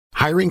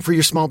Hiring for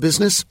your small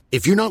business?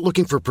 If you're not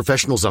looking for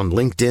professionals on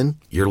LinkedIn,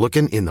 you're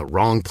looking in the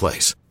wrong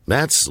place.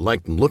 That's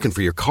like looking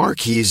for your car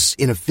keys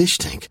in a fish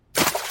tank.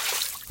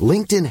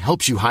 LinkedIn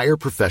helps you hire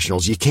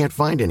professionals you can't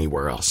find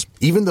anywhere else,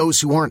 even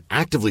those who aren't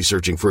actively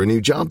searching for a new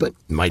job but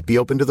might be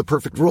open to the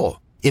perfect role.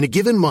 In a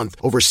given month,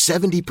 over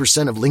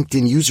 70% of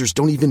LinkedIn users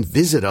don't even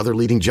visit other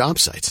leading job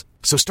sites.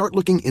 So start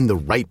looking in the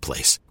right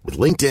place. With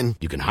LinkedIn,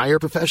 you can hire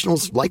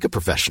professionals like a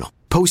professional.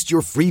 Post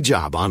your free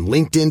job on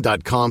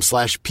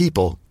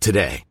linkedin.com/people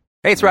today.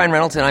 Hey, it's Ryan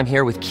Reynolds, and I'm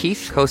here with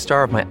Keith,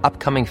 co-star of my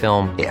upcoming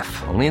film, If,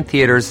 only in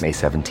theaters May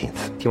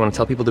 17th. Do you want to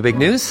tell people the big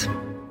news?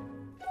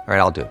 All right,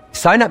 I'll do it.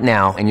 Sign up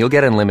now and you'll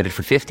get unlimited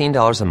for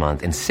 $15 a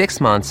month and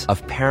 6 months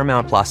of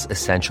Paramount Plus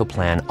Essential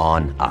Plan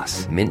on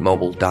us.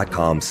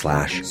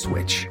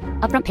 MintMobile.com/switch.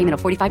 Upfront payment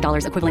of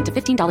 $45 equivalent to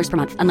 $15 per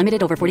month.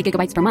 Unlimited over 40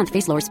 gigabytes per month.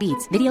 Face lower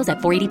speeds. Videos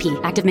at 480p.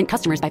 Active Mint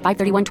customers by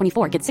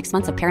 531.24 get 6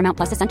 months of Paramount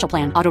Plus Essential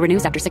Plan. Auto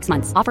renews after 6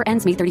 months. Offer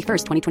ends May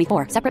 31st,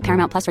 2024. Separate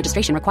Paramount Plus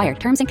registration required.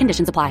 Terms and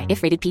conditions apply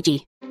if rated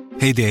PG.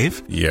 Hey,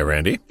 Dave. Yeah,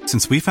 Randy.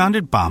 Since we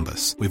founded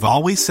Bombas, we've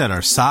always said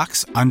our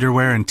socks,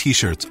 underwear, and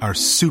T-shirts are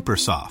super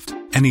soft.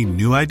 Any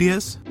new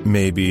ideas?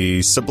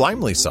 Maybe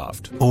sublimely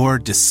soft. Or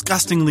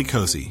disgustingly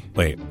cozy.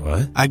 Wait,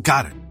 what? I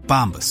got it.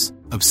 Bombas.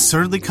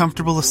 Absurdly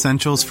comfortable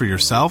essentials for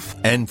yourself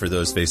and for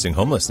those facing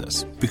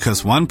homelessness.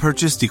 Because one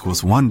purchased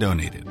equals one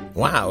donated.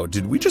 Wow,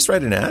 did we just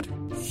write an ad?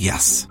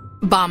 Yes.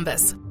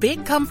 Bombas.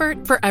 Big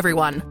comfort for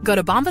everyone. Go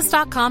to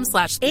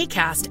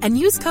bombas.com/ACAST and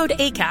use code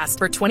ACAST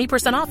for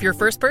 20% off your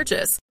first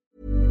purchase.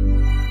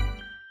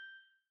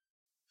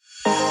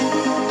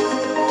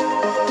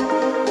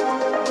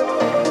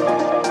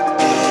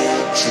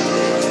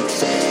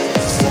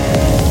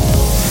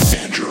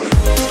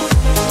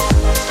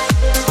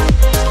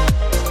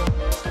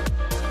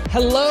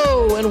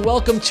 Hello and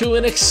welcome to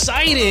an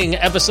exciting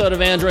episode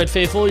of Android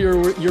Faithful,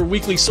 your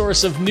weekly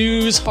source of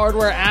news,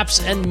 hardware,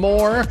 apps, and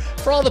more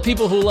for all the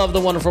people who love the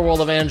wonderful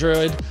world of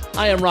Android.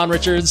 I am Ron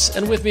Richards,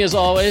 and with me as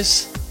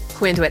always,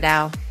 Quinn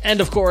Dwitnow.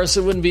 And of course,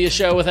 it wouldn't be a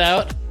show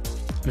without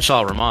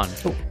Michelle Ramon.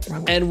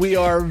 And we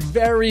are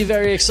very,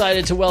 very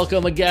excited to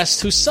welcome a guest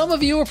who some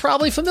of you are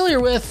probably familiar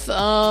with.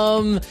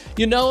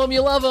 You know him,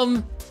 you love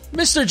him,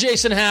 Mr.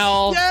 Jason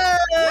Howell.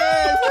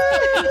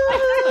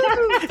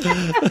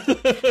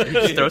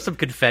 Did you throw some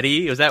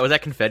confetti? Was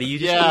that confetti you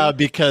just Yeah, threw?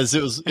 because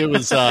it was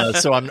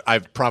so I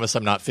promise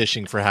I'm not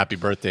fishing for happy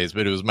birthdays,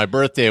 but it was my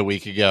birthday a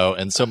week ago,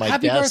 and so my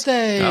Happy desk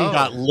birthday.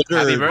 got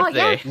Happy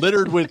birthday.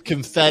 littered with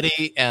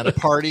confetti and a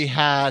party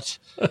hat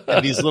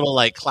and these little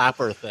like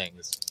clapper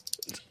things.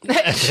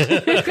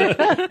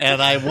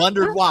 And I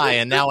wondered why,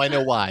 and now I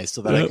know why,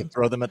 so that I can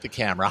throw them at the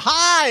camera.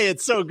 Hi,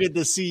 it's so good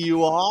to see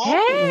you all.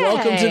 Hey.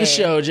 Welcome to the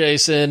show,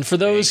 Jason. For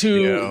those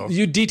you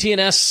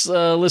DTNS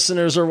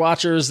listeners or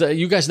watchers, that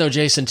you guys know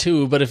Jason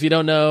too, but if you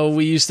don't know,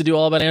 we used to do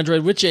All About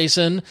Android with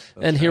Jason,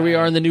 and here we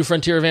are in the new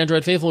frontier of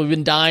Android Faithful. We've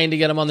been dying to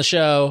get him on the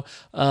show,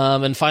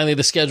 and finally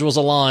the schedules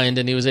aligned,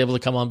 and he was able to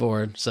come on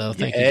board. So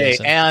thank you,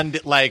 Jason. And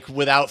like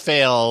without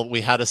fail,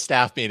 we had a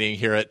staff meeting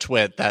here at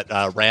Twit that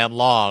ran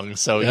long.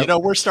 So you know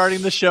we're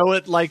starting the show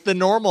at like the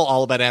normal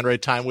All About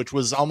Android time, which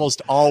was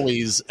almost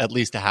always at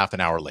least a half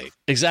an hour late.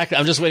 Exactly.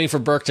 I'm just waiting for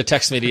Burke to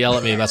text me to yell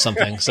at me about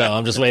something. So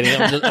I'm just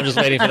waiting. I'm just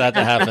waiting for that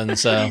to happen.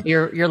 So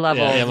Your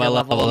level. Yeah, my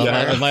level.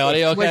 Is my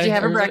audio okay? What'd you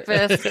have for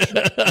breakfast?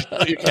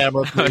 Your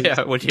camera, please. Oh,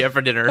 yeah, what'd you have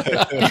for dinner?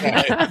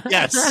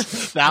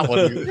 Yes, that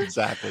one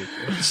exactly.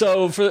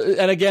 So for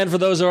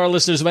those of our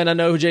listeners who might not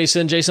know who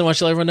Jason, why don't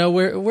you let everyone know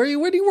where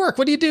do you work?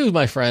 What do you do,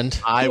 my friend?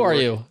 Who are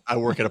you? I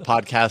work at a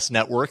podcast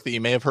network that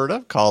you may have heard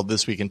of called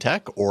This Week in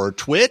Tech or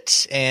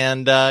Twit,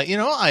 and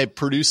I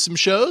produce some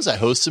shows. I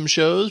host some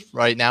shows.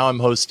 Right now, I'm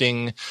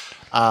hosting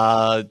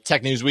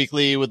Tech News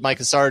Weekly with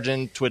Micah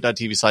Sargent,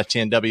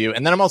 twit.tv/TNW,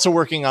 and then I'm also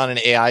working on an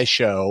AI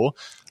show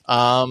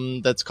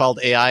that's called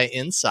AI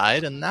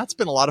Inside, and that's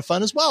been a lot of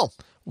fun as well.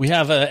 We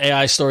have an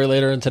AI story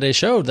later in today's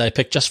show that I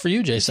picked just for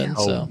you, Jason.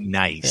 Oh, so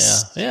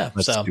nice. Yeah.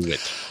 Let's do it.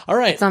 All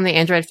right. It's on the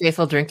Android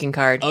Faithful drinking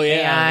card. Oh,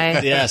 yeah.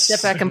 AI, Yes.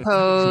 Jetpack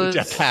Compose.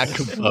 Jetpack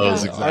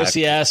Compose,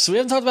 exactly. RCS. We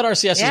haven't talked about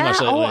RCS as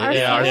much lately.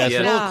 RCS. It's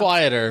been a little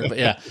quieter, but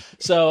yeah.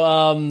 So,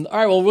 all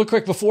right. Well, real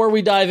quick, before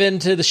we dive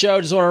into the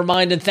show, just want to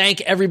remind and thank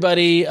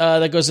everybody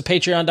that goes to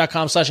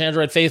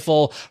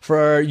patreon.com/AndroidFaithful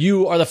for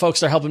you are the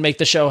folks that are helping make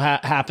the show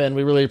happen.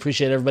 We really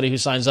appreciate everybody who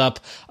signs up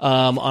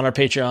on our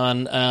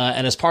Patreon.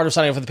 And as part of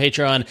signing up for the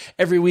Patreon,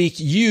 every week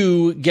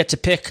you get to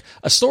pick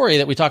a story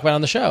that we talk about on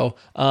the show.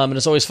 And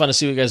it's always fun to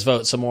see what you guys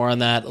vote. So more on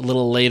that a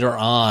little later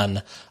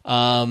on.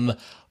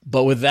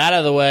 But with that out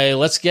of the way,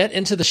 let's get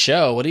into the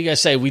show. What do you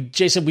guys say?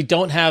 Jason, we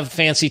don't have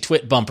fancy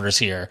Twit bumpers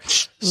here.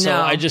 So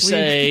No, I just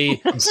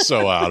say I'm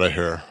so out of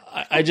here.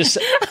 I just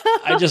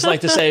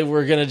like to say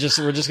we're just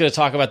gonna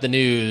talk about the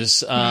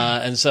news.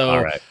 And so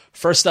All right.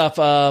 First up,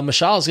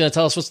 Michelle is gonna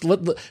tell us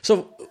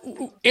so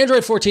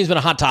Android 14 has been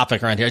a hot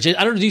topic around here.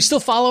 I don't know. Do you still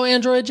follow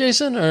Android,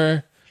 Jason,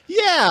 or?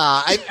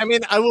 Yeah, I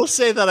mean, I will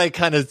say that I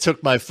kind of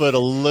took my foot a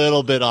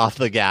little bit off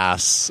the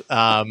gas.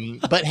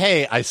 But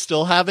hey, I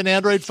still have an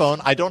Android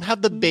phone. I don't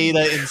have the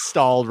beta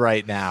installed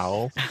right now.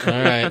 All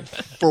right.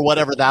 For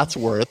whatever that's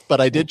worth. But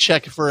I did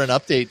check for an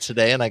update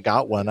today, and I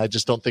got one. I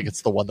just don't think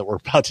it's the one that we're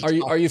about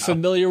to Are you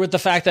familiar with the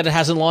fact that it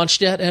hasn't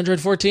launched yet,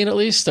 Android 14 at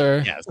least?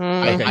 Or Yes,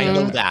 I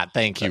know that.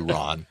 Thank you,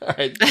 Ron. All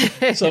right.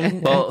 So,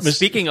 Well,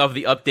 speaking of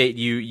the update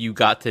you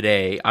got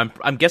today,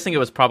 I'm guessing it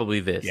was probably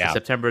this, the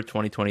September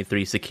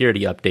 2023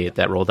 security update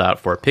that rolled out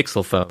for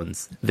Pixel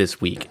phones this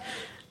week.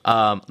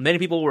 Many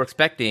people were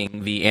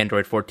expecting the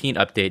Android 14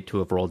 update to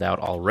have rolled out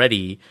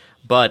already,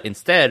 but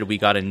instead we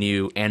got a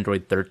new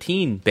Android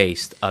 13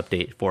 based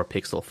update for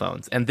Pixel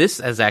phones. And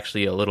this is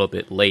actually a little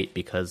bit late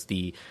because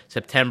the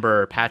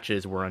September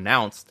patches were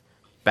announced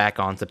back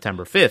on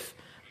September 5th,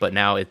 but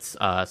now it's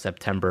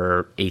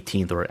September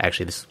 18th, or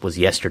actually this was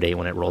yesterday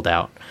when it rolled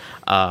out.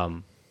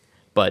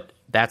 But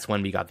that's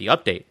when we got the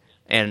update.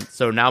 And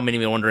so now many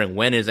people are wondering,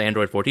 when is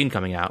Android 14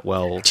 coming out?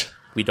 Well,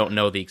 we don't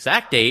know the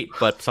exact date,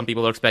 but some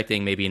people are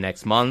expecting maybe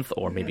next month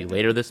or maybe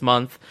later this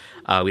month.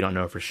 We don't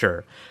know for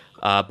sure.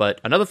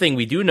 But another thing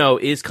we do know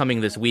is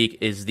coming this week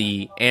is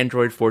the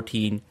Android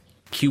 14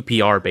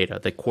 QPR beta,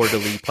 the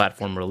quarterly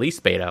platform release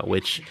beta,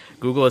 which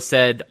Google has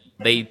said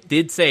they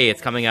did say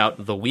it's coming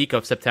out the week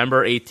of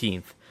September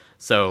 18th.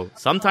 So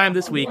sometime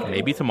this week,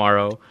 maybe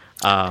tomorrow,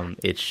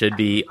 it should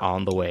be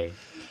on the way.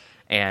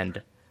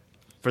 And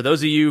for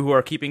those of you who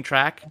are keeping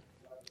track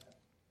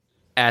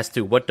as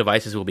to what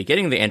devices will be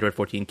getting the Android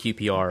 14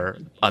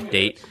 QPR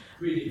update,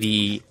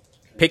 the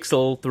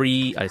Pixel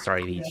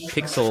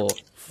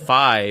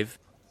 5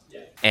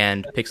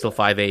 and Pixel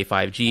 5a,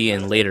 5G,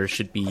 and later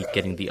should be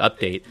getting the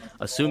update,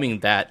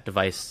 assuming that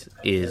device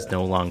is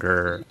no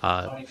longer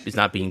is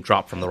not being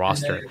dropped from the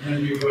roster.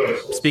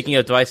 Speaking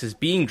of devices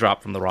being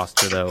dropped from the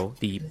roster, though,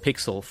 the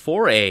Pixel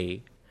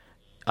 4a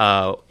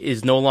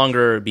is no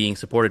longer being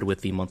supported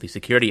with the monthly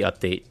security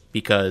update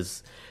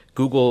because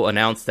Google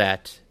announced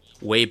that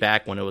way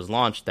back when it was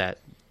launched that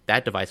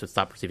that device would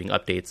stop receiving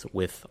updates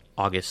with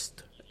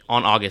August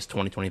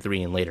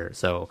 2023 and later.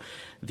 So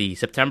the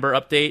September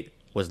update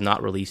was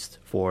not released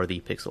for the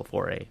Pixel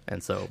 4a,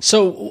 and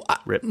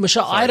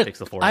Michelle, I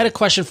had a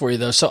question for you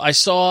though. So I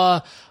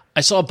saw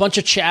a bunch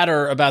of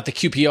chatter about the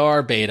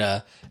QPR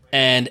beta,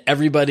 and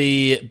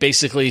everybody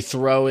basically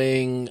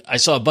I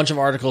saw a bunch of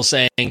articles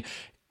saying,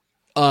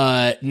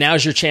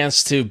 now's your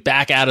chance to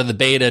back out of the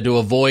beta to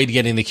avoid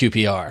getting the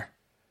QPR.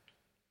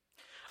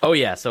 Oh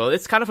yeah, so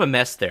it's kind of a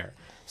mess there.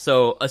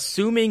 So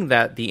assuming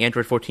that the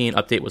Android 14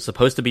 update was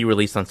supposed to be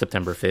released on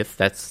September 5th,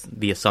 that's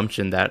the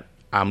assumption that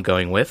I'm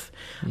going with.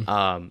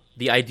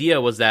 The idea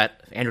was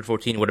that Android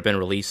 14 would have been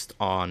released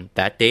on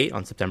that date,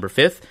 on September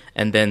 5th,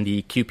 and then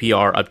the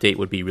QPR update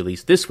would be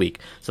released this week,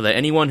 so that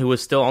anyone who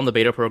was still on the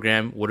beta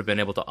program would have been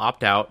able to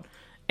opt out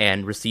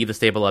and receive the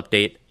stable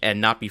update and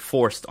not be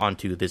forced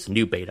onto this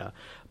new beta.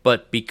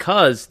 But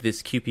because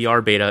this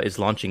QPR beta is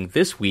launching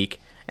this week,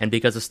 and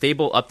because a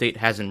stable update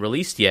hasn't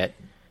released yet,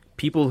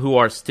 people who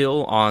are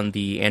still on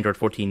the Android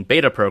 14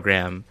 beta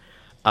program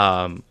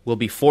will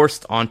be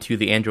forced onto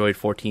the Android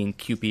 14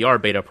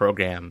 QPR beta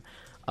program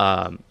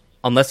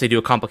unless they do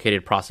a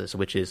complicated process,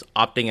 which is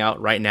opting out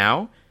right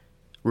now,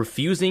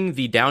 refusing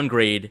the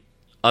downgrade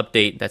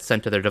update that's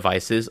sent to their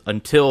devices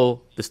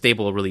until the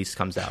stable release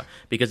comes out.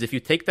 Because if you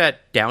take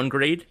that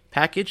downgrade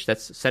package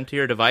that's sent to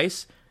your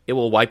device, it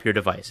will wipe your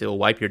device. It will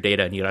wipe your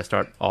data, and you got to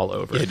start all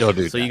over. Yeah, don't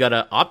do so that. you got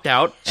to opt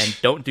out and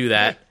don't do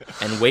that,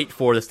 and wait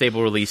for the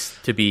stable release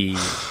to be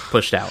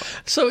pushed out.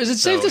 So is it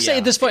safe to say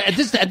at this point?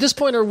 At this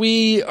point, are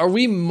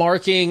we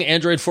marking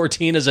Android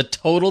 14 as a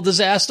total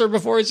disaster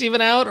before it's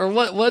even out, or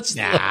what?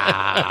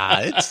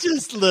 It's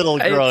just little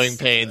growing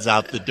pains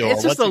out the door.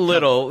 It's just a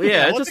little,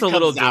 it's just a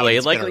little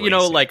delayed, like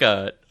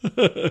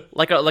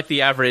like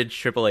the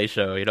average AAA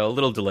show, a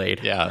little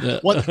delayed. Yeah.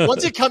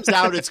 Once it comes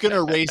out, it's going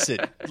to erase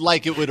it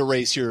like it would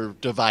erase your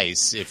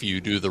device if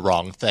you do the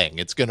wrong thing.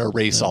 It's going to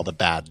erase all the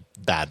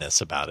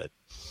badness about it.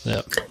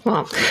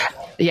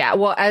 Yeah.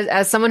 Well,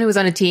 as someone who was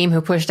on a team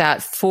who pushed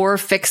out 4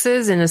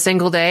 fixes in a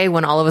single day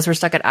when all of us were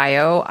stuck at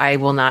I/O, I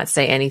will not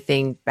say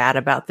anything bad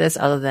about this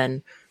other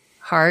than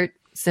heart,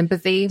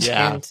 sympathy,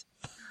 and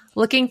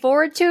looking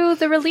forward to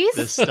the release.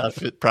 This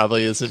stuff, it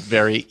probably isn't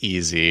very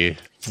easy.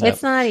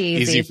 It's not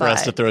easy. Easy for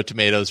us to throw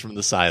tomatoes from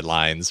the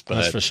sidelines, but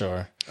that's for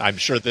sure. I'm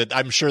sure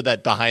that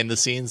behind the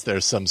scenes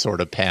there's some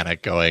sort of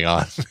panic going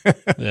on.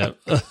 Yeah,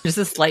 just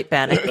a slight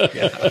panic.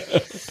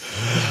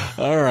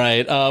 All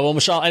right. Well,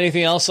 Michelle,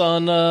 anything else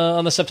on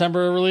the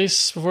September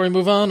release before we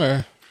move on,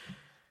 or?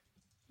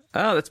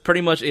 Oh, that's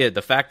pretty much it.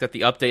 The fact that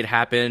the update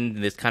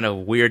happened, this kind of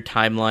weird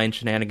timeline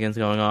shenanigans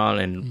going on,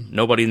 and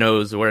nobody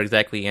knows where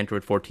exactly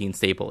Android 14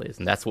 stable is,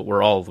 and that's what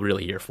we're all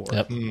really here for.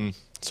 Yep.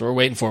 So we're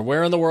waiting for.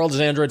 Where in the world is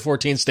Android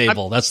 14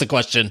 stable? That's the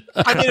question.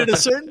 I mean, at a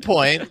certain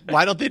point,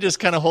 why don't they just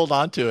kind of hold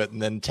on to it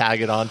and then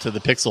tag it onto the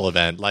Pixel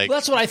event? Like, well,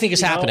 that's what I think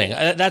is happening.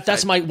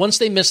 That's my once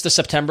they missed the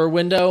September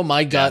window,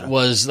 my gut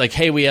was like,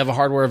 hey, we have a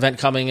hardware event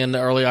coming in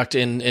early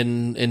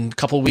in a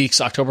couple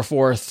weeks, October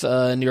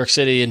 4th, in New York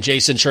City. And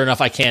Jason, sure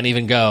enough, I can't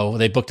even go.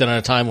 They booked it at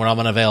a time when I'm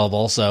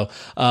unavailable. So,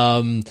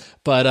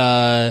 but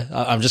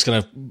I'm just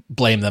going to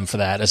blame them for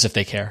that as if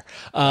they care.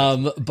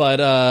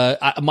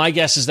 My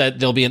guess is that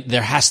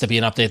there has to be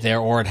an update there,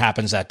 or it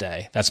happens that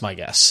day. That's my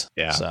guess.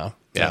 Yeah. So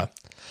yeah.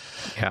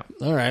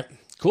 All right.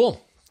 Cool.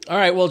 All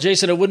right. Well,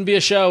 Jason, it wouldn't be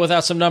a show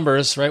without some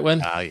numbers, right?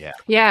 Yeah.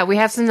 Yeah, we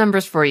have some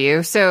numbers for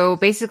you. So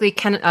basically,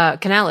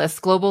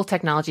 Canalys, global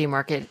technology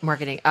market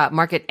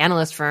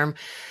analyst firm,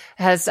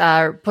 has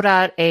put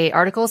out a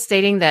article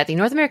stating that the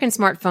North American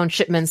smartphone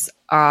shipments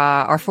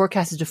are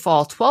forecasted to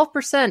fall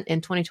 12%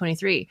 in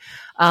 2023.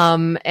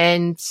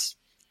 And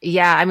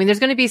yeah, I mean, there's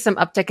going to be some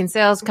uptick in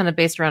sales kind of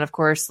based around, of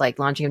course, like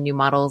launching of new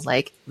models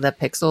like the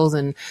Pixels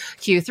in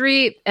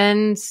Q3.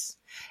 And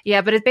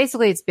yeah, but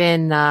it's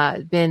been,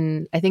 I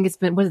think it's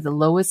been, what is it, the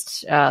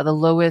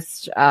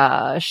lowest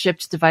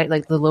shipped device,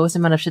 like the lowest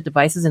amount of shipped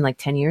devices in like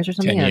 10 years or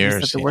something. 10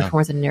 years, like the worst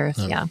ones in Earth.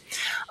 Yeah.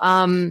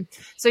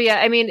 So yeah,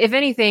 I mean, if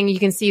anything, you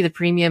can see the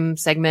premium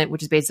segment,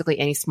 which is basically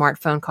any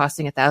smartphone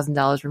costing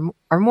 $1,000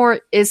 or more,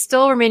 is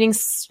still remaining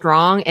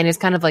strong and is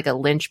kind of like a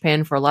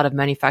linchpin for a lot of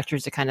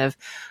manufacturers to kind of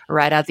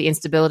ride out the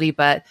instability,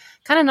 but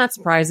kind of not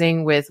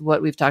surprising with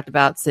what we've talked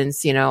about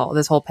since,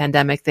 this whole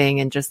pandemic thing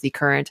and just the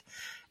current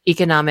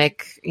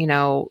economic,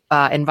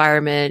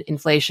 environment,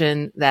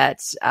 inflation, that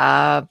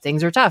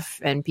things are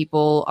tough and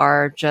people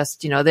are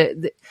just,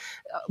 the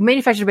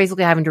manufacturers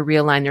basically having to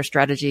realign their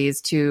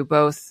strategies to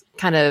both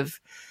kind of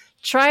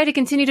try to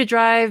continue to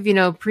drive,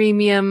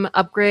 premium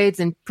upgrades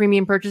and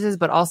premium purchases,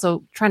 but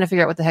also trying to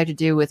figure out what the heck to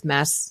do with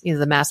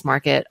the mass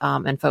market,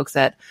 and folks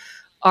that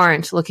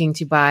aren't looking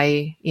to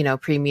buy,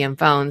 premium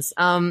phones.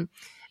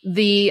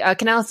 The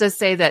Canalys does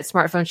say that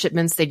smartphone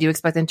shipments, they do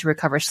expect them to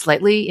recover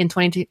slightly in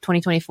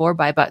 2024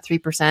 by about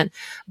 3%.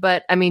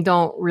 But I mean,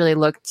 don't really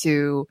look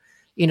to,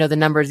 the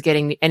numbers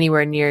getting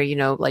anywhere near,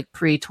 like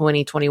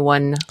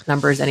pre-2021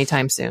 numbers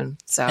anytime soon.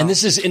 So, and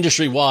this is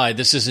industry wide.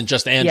 This isn't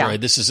just Android. Yeah.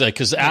 This is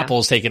because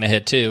Apple's taking a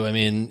hit too. I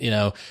mean,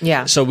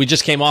 Yeah. So we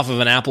just came off of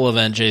an Apple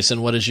event,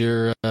 Jason. What is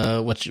your,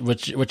 what's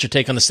your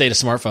take on the state of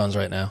smartphones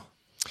right now?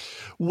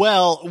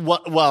 Well,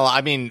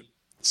 I mean,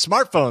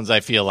 smartphones, I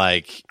feel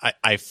like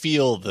I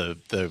feel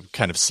the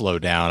kind of slow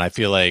down. I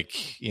feel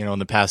like, in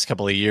the past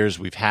couple of years,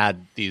 we've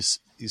had these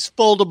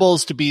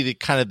foldables to be the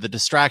kind of the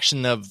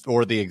distraction of,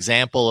 or the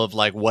example of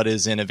like what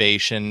is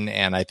innovation.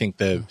 And I think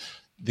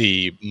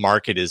the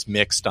market is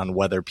mixed on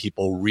whether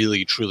people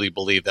really truly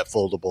believe that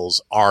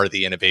foldables are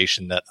the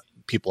innovation that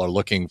people are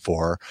looking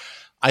for.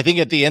 I think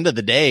at the end of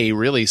the day,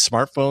 really,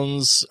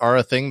 smartphones are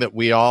a thing that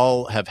we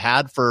all have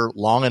had for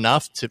long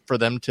enough for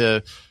them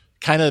to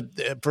kind of,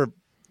 for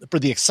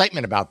the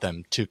excitement about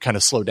them to kind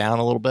of slow down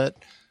a little bit.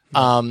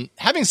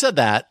 Having said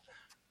that,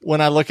 when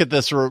I look at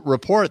this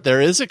report, there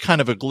is a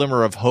kind of a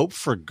glimmer of hope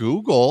for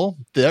Google.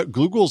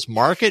 Google's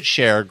market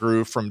share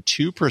grew from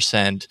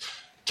 2%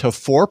 to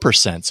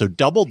 4%, so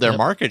doubled their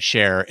market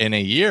share in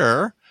a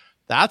year.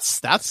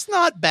 That's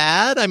not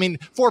bad. I mean,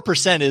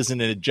 4% isn't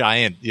a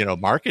giant,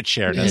 market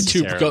share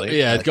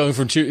necessarily.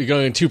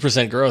 Going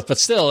 2% growth, but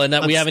still, and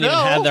that we haven't even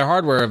had their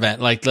hardware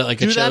event. Like do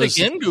that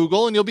again,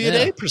 Google, and you'll be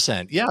at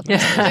 8%. Yeah,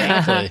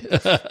 exactly.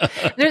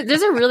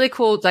 There's a really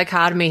cool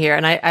dichotomy here,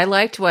 and I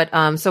liked what.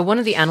 So one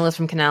of the analysts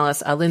from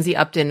Canalys, Lindsay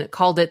Upton,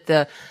 called it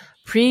the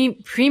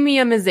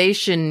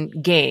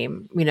premiumization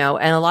game, and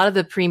a lot of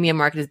the premium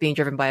market is being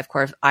driven by, of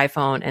course,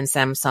 iPhone and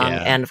Samsung,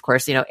 and of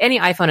course, any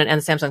iPhone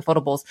and Samsung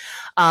foldables.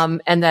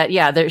 And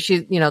that,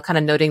 she's, kind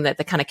of noting that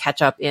the kind of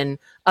catch up in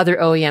other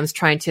OEMs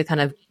trying to kind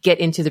of get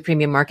into the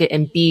premium market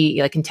and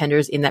be like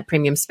contenders in that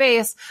premium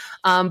space.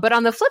 But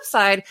on the flip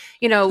side,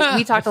 we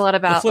talked a lot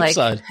about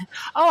side.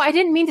 Oh, I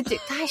didn't mean to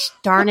gosh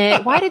darn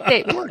it. Why did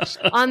they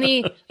on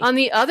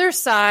the other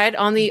side,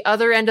 on the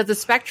other end of the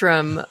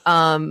spectrum,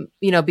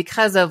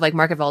 because of like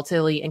market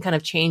volatility and kind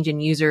of change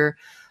in user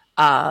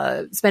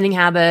spending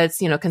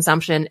habits,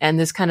 consumption, and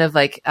this kind of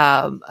like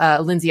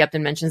Lindsay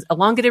Upton mentions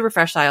elongated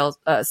refresh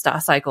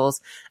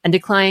cycles and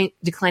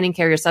declining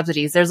carrier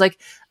subsidies. There's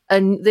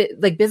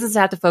businesses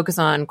have to focus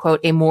on, quote,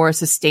 a more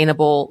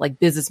sustainable like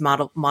business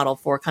model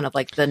for kind of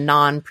like the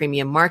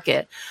non-premium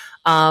market.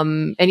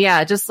 And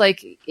yeah, just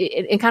like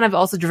it kind of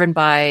also driven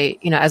by,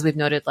 as we've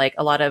noted, like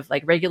a lot of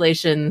like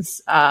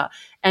regulations,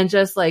 and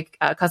just like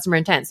customer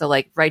intent. So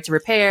like right to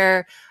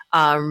repair,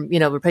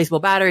 replaceable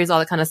batteries, all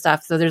that kind of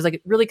stuff. So there's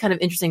like really kind of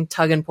interesting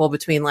tug and pull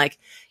between like,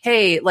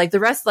 hey, like the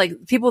rest,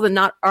 like people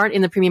that aren't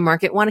in the premium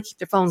market want to keep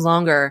their phones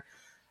longer.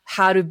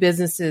 How do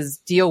businesses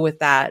deal with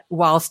that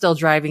while still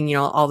driving,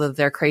 all of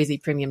their crazy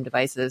premium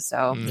devices?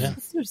 So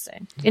that's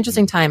interesting.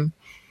 Interesting time.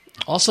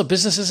 Also,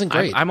 business isn't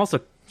great. I'm also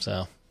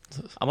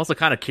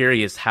kind of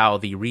curious how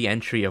the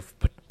re-entry of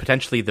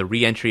potentially the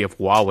re-entry of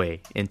Huawei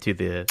into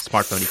the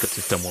smartphone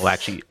ecosystem will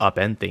actually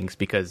upend things,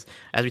 because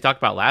as we talked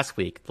about last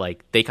week,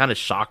 like they kind of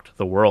shocked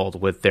the world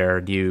with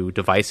their new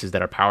devices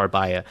that are powered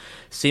by a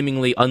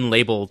seemingly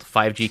unlabeled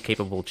 5G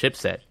capable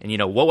chipset. And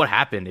what would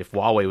happen if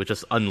Huawei was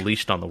just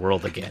unleashed on the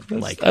world again?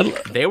 Like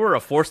they were a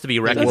force to be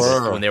reckoned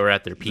with when they were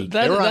at their peak.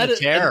 They were on a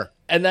tear.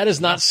 And that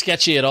is not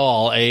sketchy at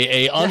all.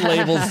 A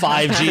unlabeled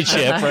 5G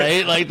chip,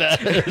 right? Like that.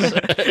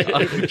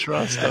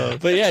 Trust us.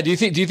 But yeah, do you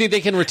think they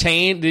can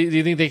retain? Do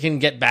you think they can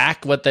get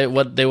back what they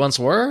once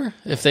were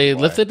if they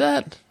lifted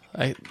that?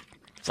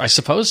 I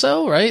suppose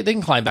so, right? They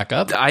can climb back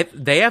up.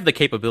 They have the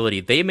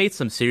capability. They made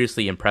some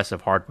seriously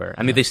impressive hardware.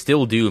 I mean, they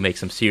still do make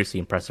some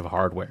seriously impressive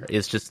hardware.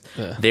 It's just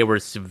they were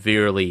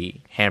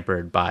severely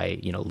hampered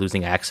by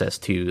losing access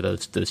to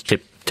those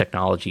chip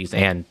technologies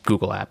and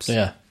Google apps.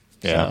 Yeah.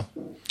 Yeah.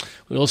 So,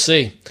 we'll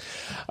see.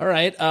 All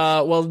right.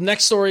 Well,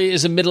 next story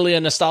is admittedly a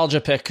nostalgia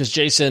pick because,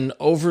 Jason,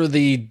 over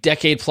the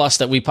decade plus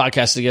that we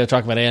podcasted together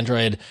talking about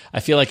Android,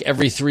 I feel like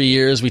every 3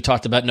 years we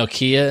talked about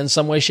Nokia in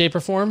some way, shape, or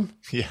form.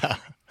 Yeah.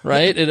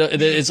 Right?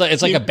 It's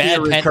like a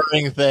bad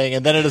recurring thing.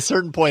 And then at a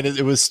certain point,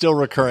 it was still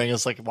recurring.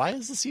 It's like, why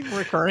is this even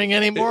recurring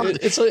anymore?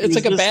 It's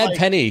like a bad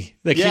penny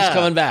that keeps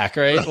coming back,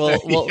 right?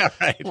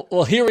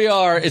 Well, here we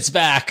are. It's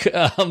back.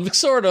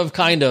 Sort of,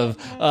 kind of.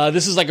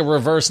 This is like a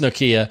reverse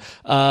Nokia.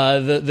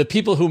 The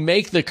people who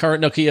make the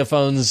current Nokia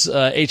phones,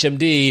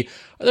 HMD,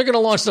 they're going to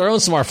launch their own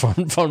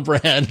smartphone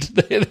brand.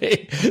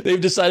 They've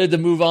decided to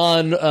move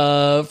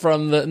on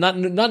from the not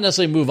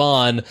necessarily move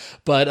on,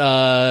 but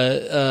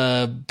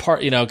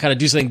kind of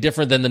do something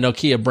different than the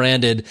Nokia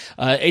branded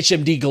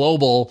HMD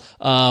Global,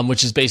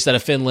 which is based out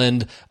of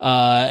Finland,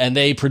 and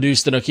they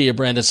produce the Nokia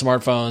branded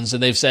smartphones.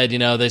 And they've said,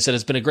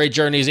 it's been a great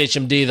journey as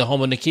HMD, the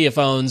home of Nokia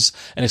phones,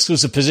 an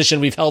exclusive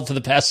position we've held for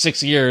the past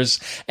 6 years.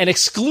 An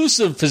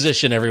exclusive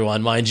position,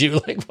 everyone, mind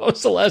you. Like, what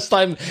was the last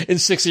time in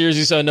 6 years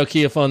you saw a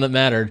Nokia phone that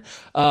mattered?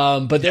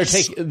 But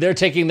they're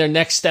taking their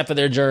next step of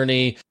their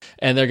journey,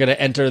 and they're going to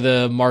enter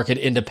the market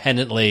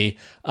independently.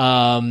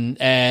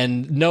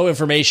 And no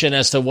information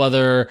as to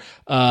whether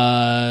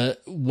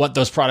what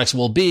those products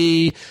will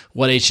be,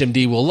 what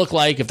HMD will look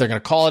like, if they're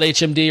going to call it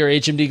HMD or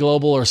HMD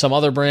Global or some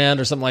other brand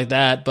or something like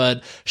that.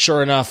 But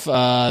sure enough,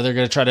 they're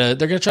going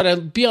to try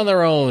to be on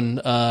their own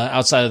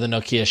outside of the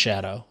Nokia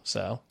shadow.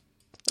 So.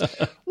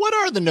 What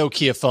are the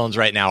Nokia phones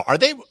right now? Are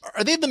they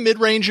the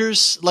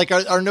mid-rangers? Like,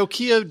 are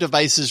Nokia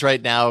devices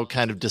right now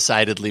kind of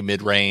decidedly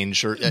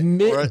mid-range or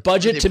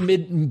budget to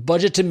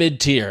mid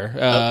tier?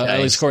 At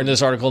least according to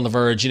this article in The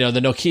Verge, the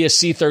Nokia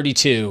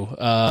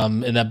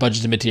C32 in that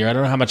budget to mid tier. I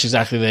don't know how much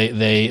exactly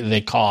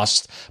they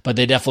cost, but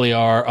they definitely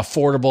are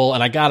affordable,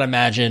 and I gotta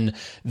imagine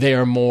they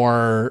are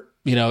more.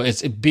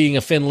 It's being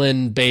a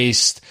Finland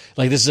based,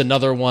 like this is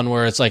another one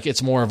where it's like,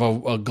 it's more of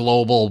a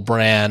global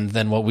brand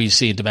than what we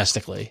see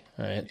domestically.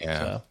 Right.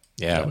 Yeah.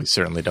 So, we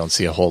certainly don't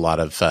see a whole lot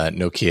of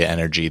Nokia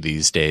energy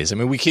these days. I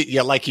mean,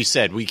 like you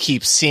said, we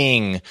keep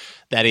seeing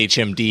that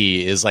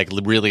HMD is like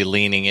really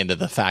leaning into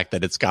the fact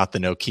that it's got the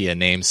Nokia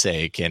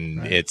namesake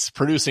and it's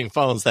producing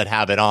phones that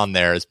have it on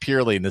there as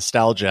purely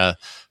nostalgia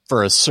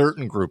for a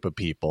certain group of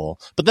people.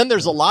 But then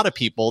there's a lot of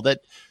people that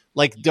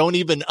don't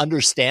even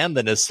understand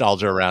the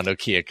nostalgia around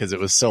Nokia because it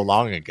was so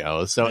long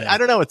ago. So I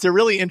don't know. It's a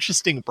really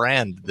interesting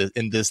brand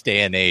in this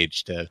day and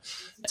age to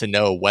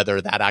know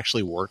whether that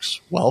actually works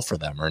well for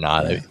them or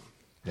not.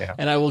 Yeah.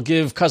 And I will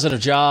give Cousin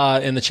of Ja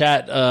in the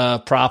chat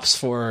props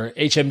for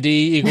HMD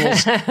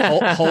equals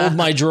hold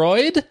my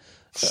droid.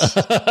 So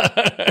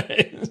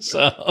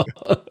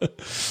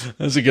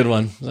that's a good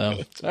one.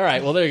 So, all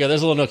right. Well, there you go.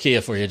 There's a little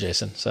Nokia for you,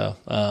 Jason. So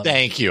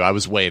thank you. I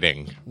was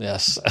waiting.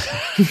 Yes.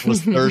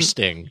 Was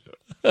thirsting.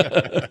 All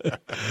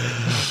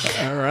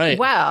right.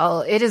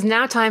 Well, it is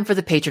now time for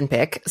the patron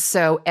pick.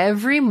 So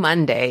every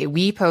Monday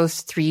we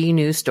post 3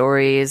 news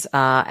stories,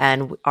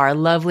 and our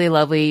lovely,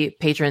 lovely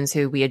patrons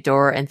who we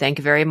adore and thank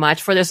you very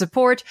much for their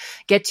support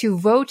get to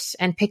vote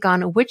and pick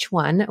on which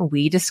one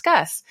we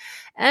discuss.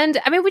 And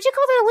I mean, would you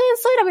call that a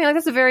landslide? I mean,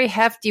 that's a very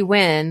hefty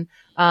win.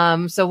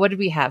 So what did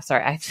we have?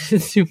 Sorry, I have to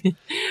zoom in.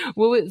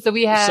 So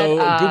we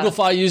had Google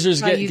Fi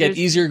users get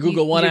easier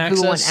Google One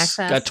access.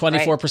 Got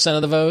 24%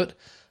 of the vote.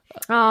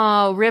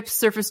 Oh, RIP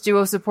Surface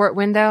Duo support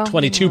window.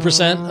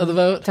 22% of the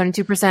vote.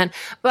 22%.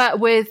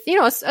 But with,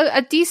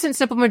 a decent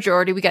simple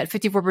majority, we got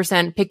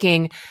 54%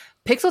 picking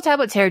Pixel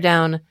Tablet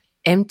Teardown,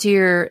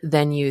 emptier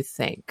than you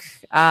think.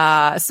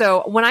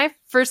 So when I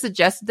first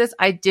suggested this,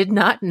 I did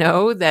not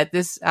know that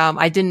this,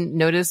 I didn't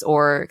notice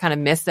or kind of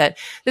miss that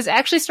this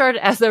actually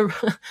started as a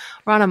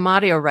Ron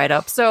Amadio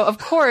write-up. So of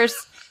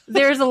course,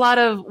 there's a lot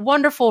of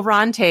wonderful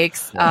Ron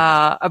takes,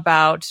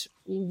 about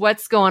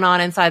what's going on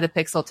inside the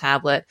Pixel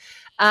tablet.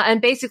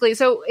 And basically,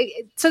 so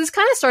this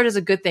kind of started as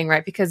a good thing,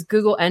 right? Because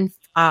Google and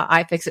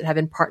iFixit have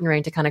been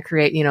partnering to kind of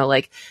create,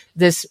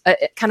 this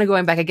kind of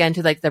going back again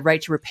to like the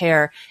right to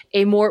repair,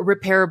 a more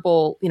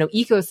repairable,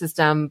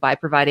 ecosystem by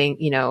providing,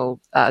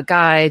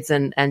 guides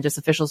and just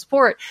official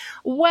support.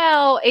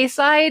 Well, a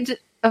side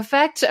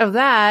effect of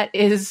that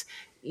is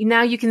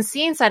now you can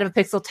see inside of a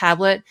Pixel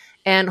tablet.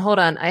 And hold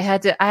on, I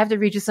have to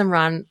read you some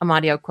Ron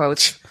Amadio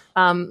quotes.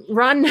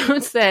 Ron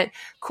notes that,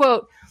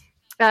 quote,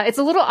 it's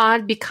a little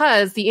odd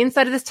because the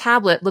inside of this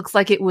tablet looks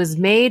like it was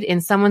made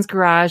in someone's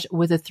garage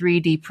with a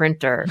 3D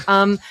printer.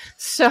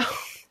 So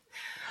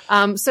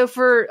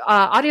for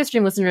audio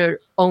stream listener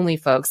only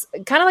folks,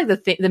 kind of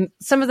like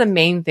some of the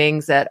main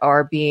things that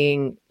are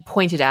being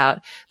pointed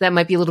out that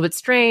might be a little bit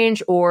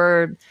strange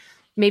or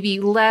maybe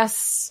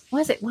less,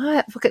 how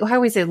do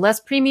we say, less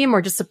premium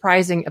or just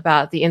surprising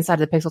about the inside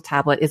of the Pixel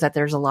tablet is that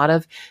there's a lot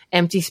of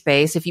empty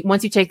space.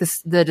 Once you take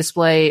the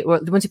display, or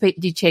once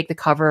you take the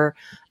cover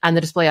and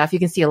the display off, you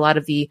can see a lot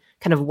of the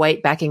kind of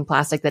white backing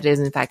plastic that is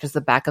in fact just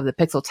the back of the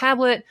Pixel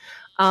tablet.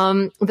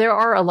 There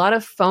are a lot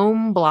of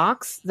foam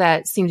blocks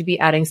that seem to be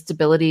adding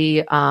stability,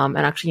 and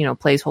actually,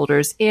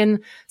 placeholders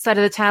inside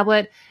of the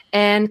tablet.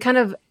 And kind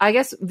of, I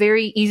guess,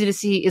 very easy to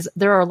see is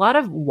there are a lot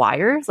of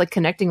wires, like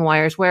connecting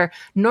wires, where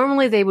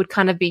normally they would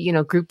kind of be,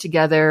 grouped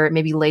together,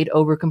 maybe laid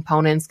over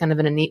components kind of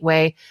in a neat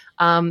way.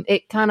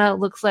 It kind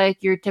of looks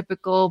like your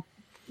typical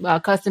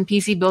custom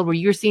PC build where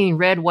you're seeing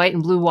red, white,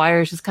 and blue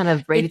wires just kind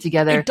of braided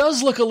together. It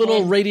does look a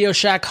little Radio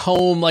Shack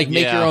home, like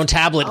make your own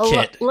tablet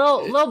kit.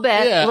 Little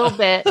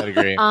bit. I'd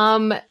agree.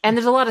 And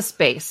there's a lot of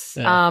space.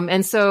 Yeah.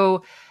 And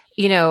so,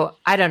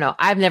 I don't know.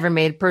 I've never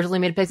personally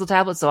made a Pixel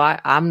tablet, so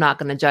I'm not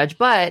going to judge.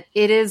 But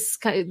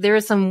there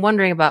is some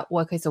wondering about,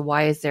 so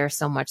why is there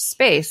so much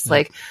space? Yeah.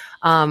 Like,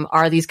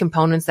 are these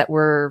components that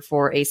were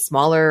for a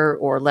smaller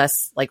or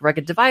less like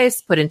rugged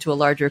device put into a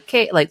larger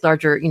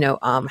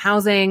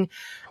housing?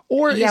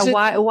 Or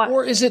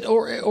is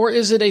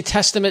it a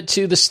testament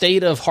to the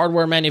state of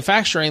hardware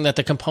manufacturing that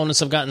the components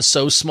have gotten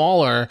so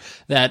smaller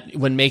that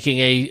when making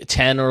a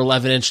 10 or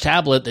 11 inch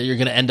tablet that you're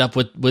going to end up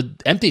with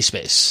empty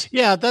space?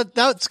 Yeah,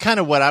 that's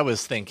kind of what I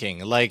was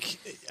thinking. Like,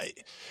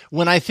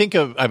 when I think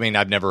of,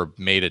 I've never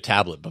made a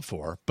tablet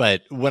before,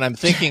 but when I'm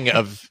thinking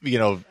of,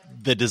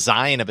 the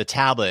design of a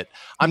tablet,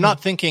 I'm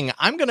not thinking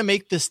I'm going to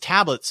make this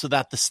tablet so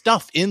that the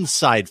stuff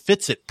inside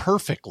fits it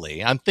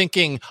perfectly. I'm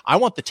thinking I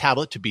want the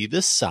tablet to be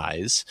this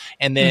size,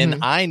 and then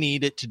I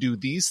need it to do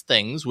these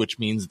things, which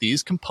means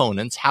these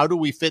components. How do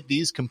we fit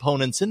these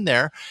components in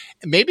there?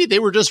 Maybe they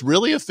were just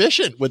really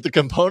efficient with the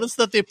components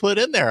that they put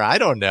in there. I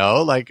don't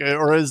know.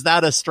 Or is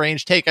that a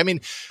strange take?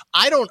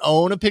 I don't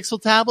own a Pixel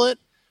tablet,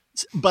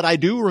 but I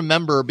do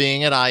remember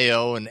being at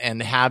I/O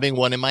and having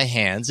one in my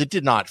hands. It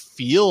did not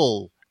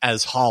feel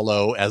as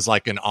hollow as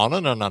like an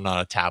on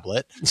a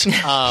tablet.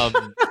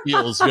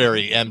 Feels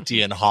very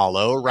empty and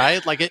hollow,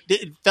 right? Like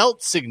it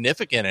felt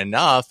significant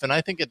enough. And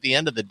I think at the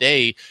end of the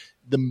day,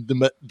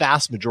 the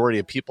vast majority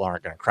of people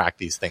aren't going to crack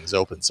these things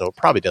open. So it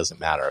probably doesn't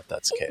matter if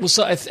that's the case. Well,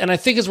 so I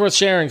think it's worth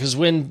sharing because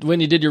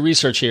when you did your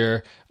research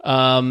here,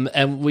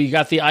 and we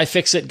got the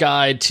iFixit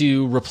guide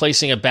to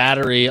replacing a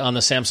battery on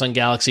the Samsung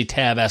Galaxy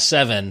Tab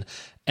S7.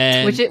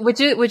 And but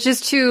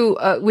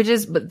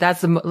that's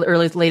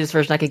the latest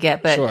version I could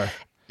get. But sure.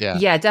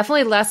 Yeah,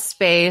 definitely less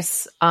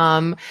space.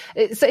 So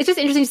it's just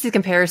interesting to see the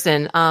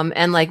comparison.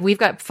 And like we've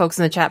got folks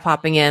in the chat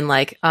popping in,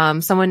 like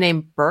someone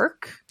named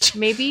Burke,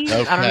 maybe.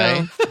 Okay. I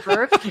don't know,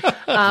 Burke.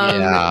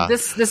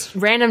 This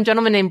random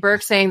gentleman named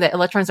Burke saying that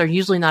electronics are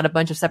usually not a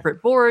bunch of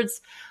separate boards.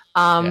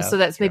 So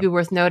that's maybe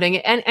worth noting.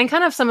 And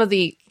kind of some of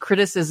the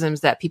criticisms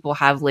that people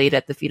have laid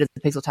at the feet of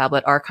the Pixel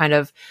tablet are kind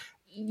of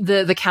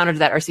the counter to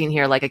that are seen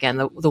here, like again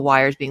the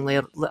wires being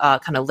laid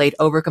kind of laid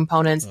over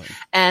components,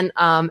 and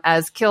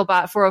as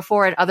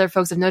Killbot404 and other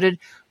folks have noted,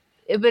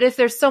 but if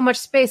there's so much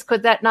space,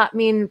 could that not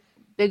mean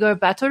bigger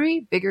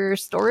battery, bigger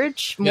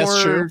storage,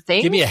 more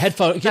things? Give me a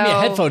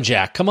headphone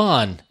jack. Come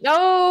on.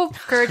 No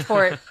courage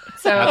for it.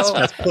 So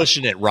that's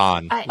pushing it,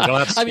 Ron. You don't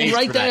have space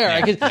right for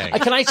there.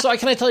 Can I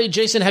tell you,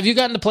 Jason? Have you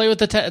gotten to play with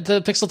the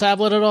Pixel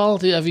tablet at all?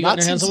 Have you gotten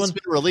your hands on one? It's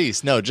been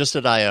released. No, just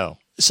at I/O.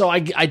 So I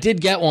did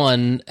get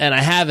one, and I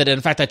have it. And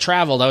in fact, I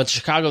traveled. I went to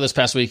Chicago this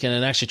past weekend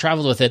and actually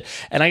traveled with it.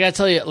 And I got to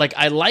tell you, like,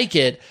 I like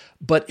it,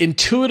 but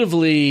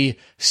intuitively,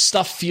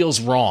 stuff feels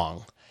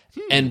wrong.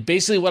 And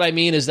basically what I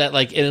mean is that,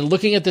 like, in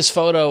looking at this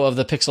photo of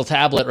the Pixel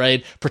tablet,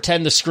 right,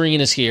 pretend the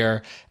screen is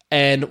here.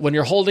 And when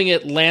you're holding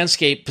it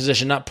landscape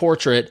position, not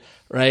portrait,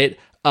 right,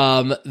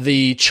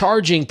 the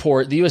charging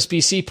port, the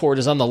USB-C port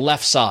is on the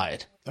left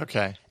side.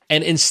 Okay.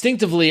 And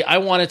instinctively, I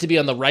want it to be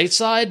on the right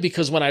side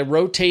because when I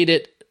rotate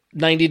it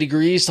 90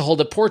 degrees to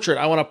hold a portrait,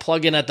 I want to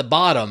plug in at the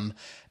bottom,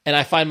 and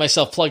I find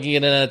myself plugging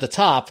it in at the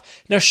top.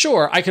 Now,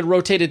 sure, I could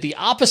rotate it the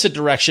opposite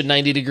direction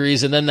 90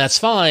 degrees, and then that's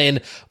fine.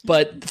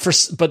 But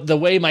the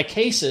way my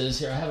case is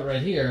here, I have it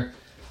right here.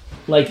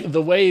 Like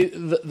the way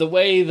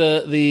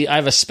I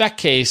have a spec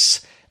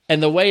case,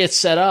 and the way it's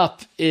set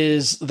up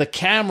is the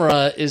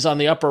camera is on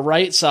the upper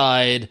right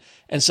side,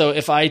 and so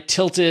if I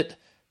tilt it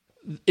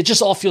it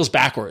just all feels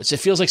backwards.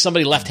 It feels like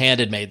somebody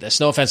left-handed made this.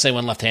 No offense to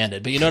anyone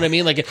left-handed, but you know what I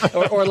mean? Like,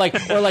 or like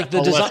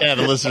the design.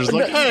 Left-handed listeners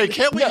like, hey,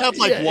 can't we have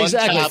like one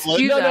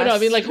tablet? No. I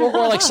mean, like,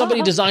 or like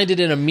somebody designed it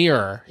in a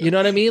mirror. You know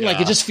what I mean? Like,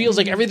 it just feels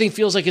like everything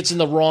feels like it's in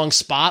the wrong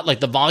spot. Like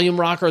the volume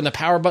rocker and the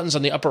power buttons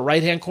on the upper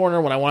right-hand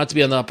corner when I want it to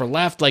be on the upper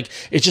left. Like,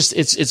 it's just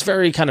it's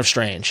very kind of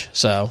strange.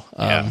 So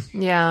audio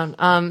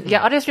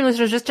stream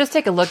listeners, just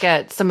take a look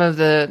at some of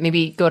the,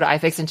 maybe go to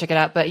iFix and check it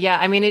out. But yeah,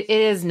 I mean, it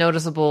is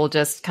noticeable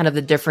just kind of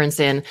the difference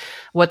in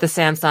what the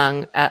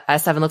Samsung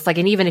S7 looks like.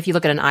 And even if you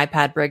look at an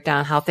iPad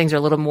breakdown, how things are a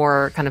little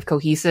more kind of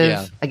cohesive.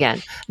 Yeah.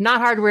 Again, not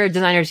hardware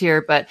designers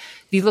here, but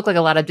these look like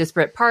a lot of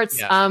disparate parts.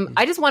 Yeah.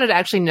 I just wanted to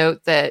actually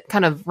note that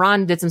kind of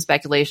Ron did some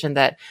speculation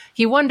that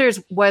he wonders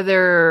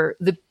whether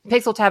the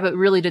Pixel tablet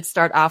really did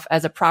start off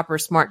as a proper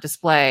smart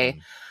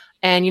display.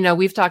 And, you know,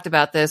 we've talked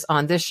about this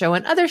on this show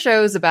and other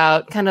shows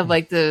about kind of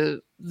like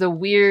the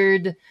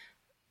weird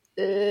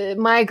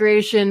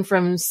migration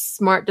from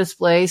smart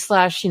display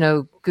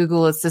 /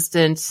 Google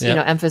Assistant,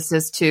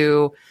 emphasis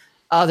to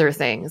other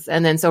things.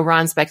 And then so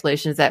Ron's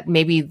speculation is that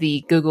maybe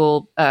the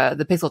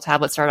the Pixel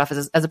tablet started off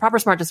as a proper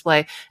smart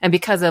display, and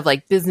because of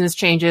like business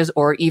changes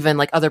or even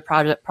like other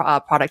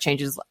product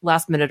changes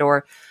last minute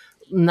or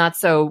not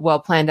so well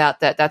planned out,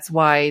 that's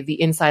why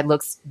the inside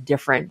looks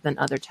different than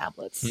other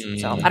tablets.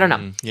 So I don't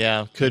know.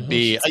 Yeah, could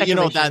be.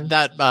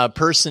 That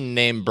person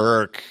named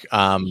Burke,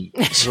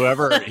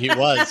 whoever he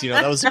was,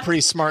 that was a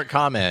pretty smart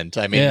comment.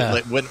 I mean,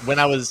 when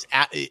I was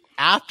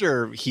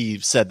after he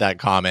said that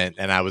comment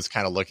and I was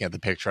kind of looking at the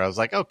picture, I was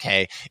like,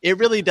 okay, it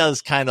really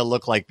does kind of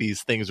look like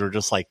these things were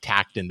just like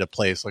tacked into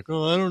place. Like,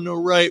 I don't know,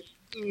 right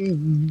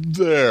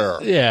there.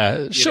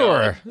 Yeah,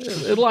 sure.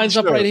 It lines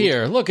up right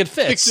here. Look, it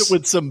fits. Fix it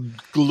with some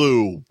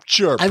glue.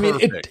 Sure, I mean,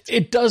 perfect.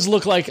 it does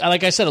look like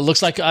I said, it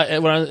looks like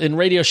in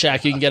Radio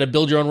Shack, you can get a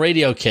build your own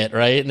radio kit,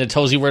 right? And it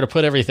tells you where to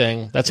put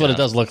everything. That's what it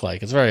does look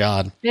like. It's very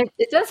odd.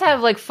 It does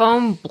have like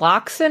foam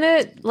blocks in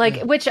it,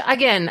 which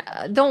again,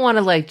 don't want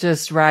to like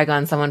just rag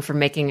on someone for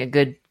making a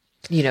good,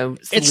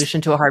 solution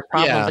to a hard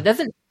problem, but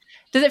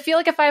does it feel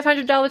like a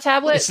 $500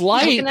 tablet? It's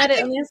light. Looking at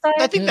it on the inside?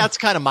 I think that's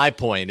kind of my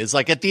point. Is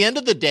like at the end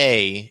of the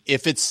day,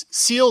 if it's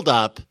sealed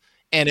up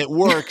and it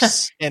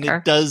works and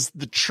it does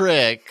the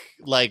trick,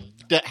 like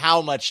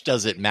how much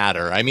does it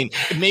matter? I mean,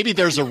 maybe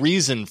there's a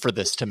reason for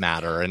this to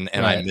matter, and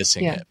I'm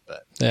missing it.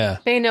 But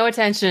pay no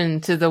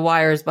attention to the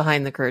wires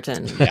behind the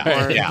curtain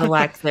or the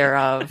lack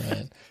thereof.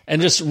 Right.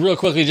 And just real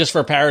quickly, just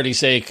for parody's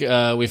sake,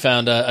 we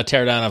found a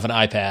teardown of an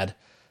iPad.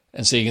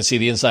 And so you can see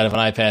the inside of an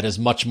iPad is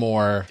much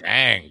more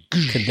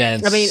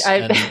condensed. I mean,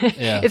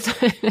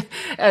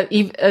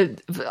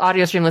 it's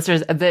audio stream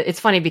listeners. It's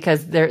funny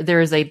because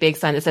there is a big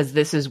sign that says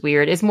 "This is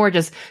weird." It's more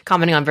just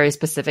commenting on very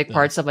specific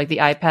parts of like the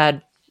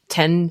iPad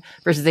 10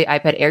 versus the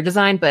iPad Air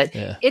design, but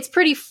it's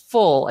pretty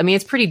full. I mean,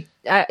 it's pretty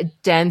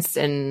dense,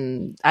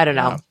 and I don't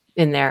know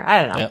in there.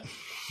 I don't know. Yeah.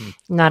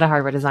 Not a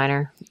hardware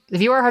designer.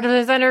 If you are a hardware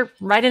designer,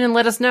 write in and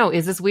let us know.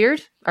 Is this weird?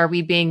 Are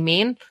we being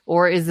mean?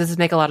 Or is this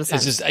make a lot of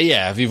sense? It's just,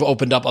 if you've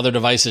opened up other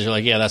devices, you're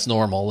like, that's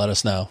normal. Let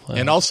us know.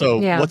 And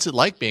also, what's it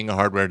like being a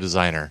hardware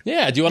designer?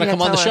 Yeah. Do you want to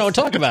come on the show and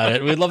talk about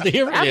it? We'd love to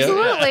hear from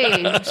you.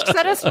 Absolutely.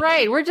 Set us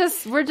right. We're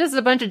just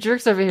a bunch of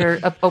jerks over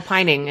here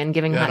opining and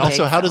giving hot And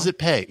also, takes, how does it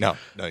pay? No.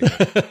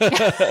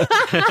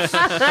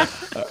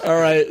 All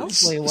right.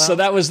 So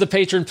that was the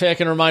patron pick.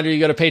 And a reminder,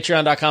 you go to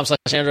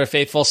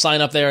patreon.com/AndroidFaithful.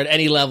 Sign up there at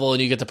any level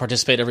and you get to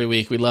participate every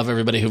week. We love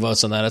everybody who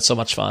votes on that. It's so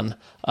much fun.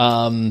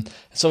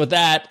 So with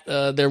that,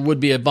 there would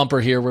be a bumper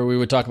here where we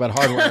would talk about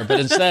hardware, but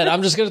instead,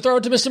 I'm just going to throw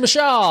it to Mr.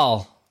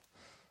 Michal.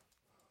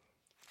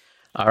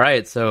 All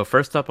right. So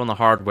first up on the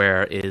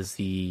hardware is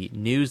the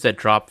news that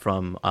dropped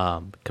from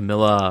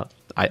Camilla.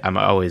 I'm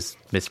always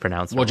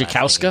mispronouncing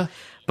Wojciechowska,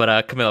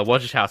 but Camilla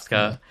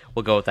Wojciechowska.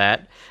 We'll go with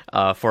that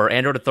for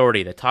Android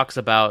Authority that talks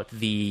about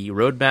the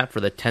roadmap for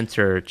the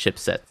Tensor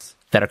chipsets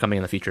that are coming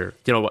in the future.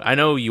 I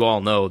know you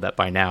all know that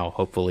by now,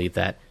 hopefully,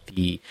 that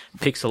the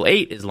Pixel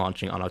 8 is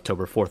launching on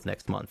October 4th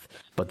next month.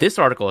 But this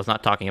article is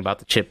not talking about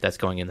the chip that's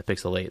going in the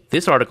Pixel 8.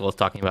 This article is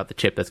talking about the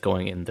chip that's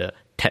going in the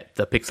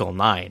Pixel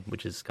 9,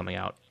 which is coming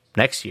out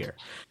next year.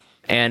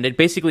 And it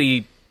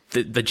basically,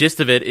 the gist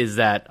of it is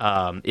that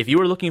if you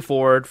were looking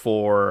forward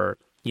for,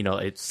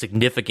 a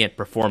significant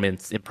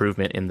performance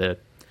improvement in the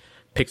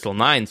Pixel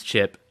 9's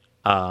chip,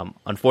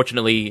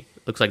 unfortunately,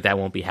 looks like that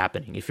won't be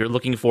happening. If you're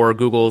looking for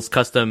Google's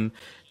custom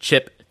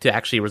chip to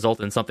actually result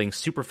in something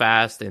super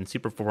fast and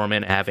super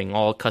performant, having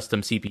all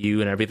custom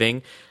CPU and everything,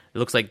 it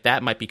looks like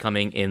that might be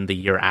coming in the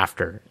year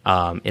after.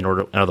 In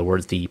other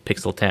words, the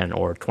Pixel 10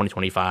 or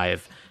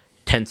 2025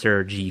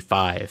 Tensor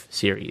G5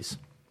 series.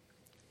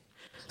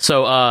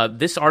 So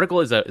this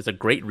article is a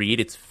great read.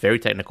 It's very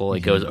technical.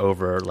 It goes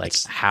over like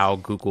how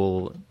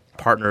Google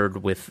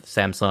partnered with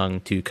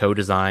Samsung to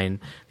co-design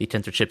the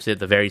Tensor chipset,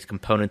 the various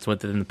components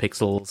within the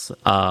Pixel's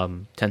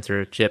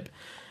Tensor chip.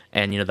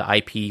 And, the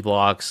IP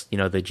blocks, the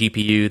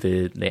GPU,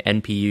 the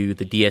NPU,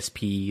 the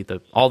DSP,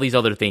 all these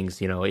other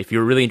things, if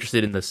you're really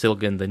interested in the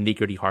silicon, the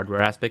nitty-gritty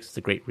hardware aspects, it's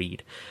a great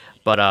read.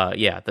 But,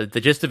 the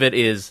gist of it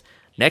is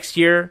next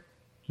year,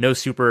 no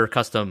super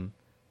custom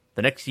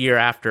The next year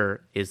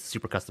after is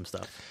super custom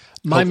stuff.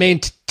 My main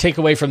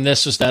takeaway from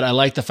this was that I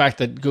like the fact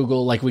that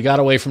Google, like, we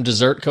got away from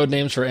dessert code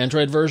names for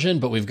Android version,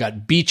 but we've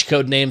got beach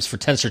code names for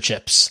tensor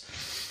chips.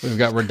 We've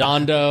got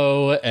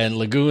Redondo and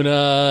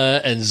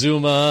Laguna and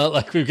Zuma.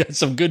 Like, we've got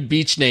some good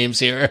beach names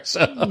here.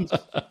 So,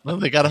 well,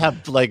 they got to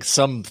have like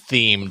some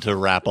theme to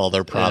wrap all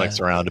their products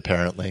around,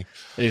 apparently.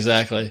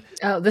 Exactly.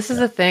 Oh, this is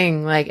a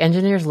thing. Like,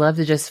 engineers love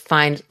to just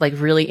find like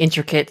really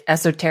intricate,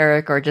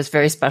 esoteric, or just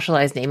very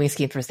specialized naming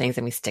schemes for things,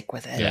 and we stick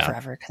with it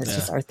forever because it's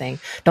just our thing.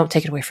 Don't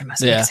take it away from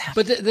us. Yeah.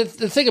 But the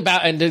thing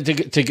about, and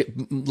to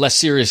get less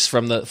serious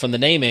from the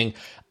naming,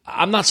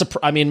 I'm not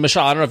surprised. I mean,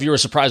 Michelle, I don't know if you were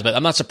surprised, but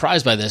I'm not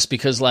surprised by this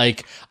because,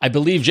 like, I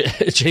believe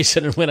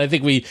Jason and Wynn, I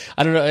think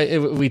I don't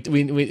know, we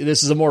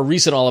this is a more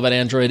recent All About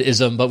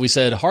Android-ism, but we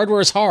said hardware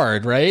is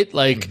hard, right?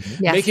 Like,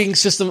 making a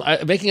system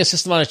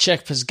on a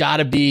chip has got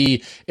to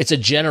be, it's a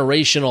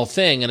generational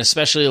thing, and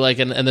especially like,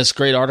 and this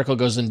great article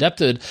goes in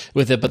depth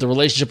with it, but the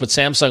relationship with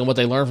Samsung and what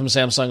they learn from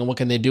Samsung and what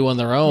can they do on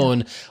their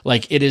own,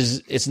 like,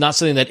 it's not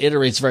something that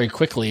iterates very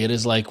quickly. It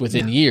is like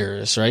within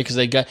years, right? Because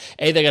they got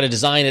to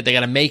design it, they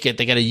got to make it,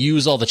 they got to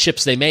use all the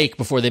chips they make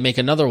before they make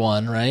another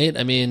one, right?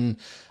 I mean,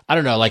 I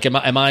don't know. Like, am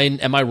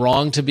I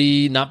wrong to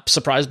be not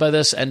surprised by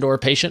this and or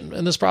patient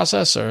in this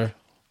process? Or,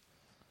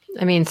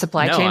 I mean,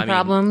 supply chain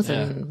problems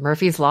and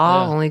Murphy's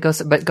Law only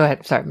goes. But go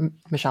ahead. Sorry,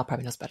 Michelle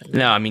probably knows better.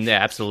 No, I mean,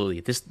 absolutely.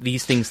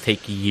 These things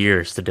take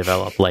years to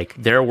develop. Like,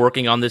 they're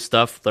working on this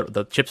stuff.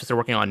 The chips that they're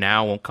working on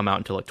now won't come out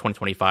until like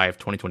 2025,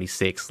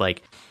 2026.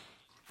 Like,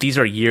 these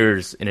are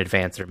years in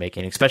advance they're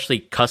making, especially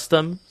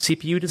custom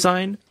CPU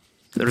design.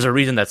 There's a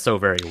reason that's so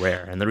very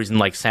rare, and the reason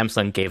like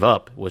Samsung gave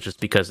up was just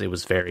because it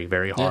was very,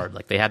 very hard.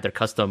 Like, they had their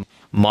custom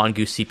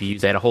Mongoose CPUs.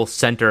 They had a whole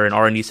center, an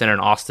R&D center in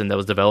Austin that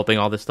was developing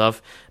all this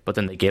stuff, but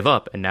then they gave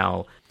up, and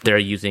now they're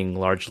using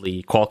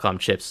largely Qualcomm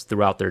chips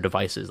throughout their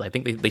devices. I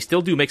think they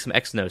still do make some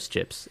Exynos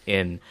chips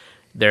in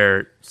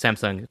their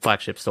Samsung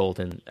flagship sold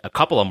in a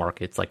couple of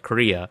markets like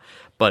Korea,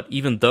 but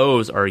even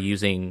those are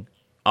using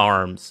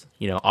ARM's,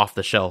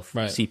 off-the-shelf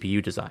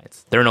CPU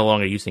designs. They're no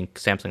longer using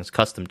Samsung's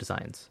custom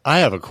designs. I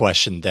have a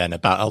question then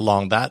about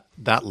along that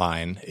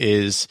line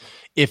is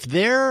if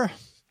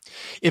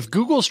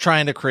Google's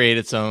trying to create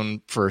its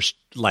own first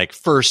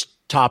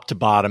top to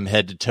bottom,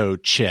 head to toe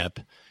chip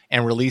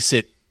and release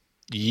it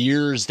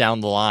years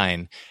down the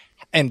line.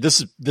 And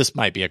this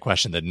might be a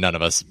question that none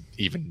of us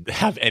even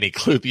have any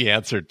clue the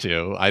answer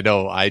to. I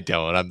know I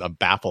don't. I'm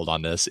baffled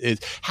on this. Is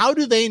how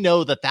do they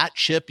know that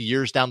chip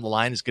years down the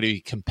line is going to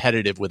be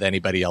competitive with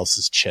anybody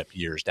else's chip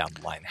years down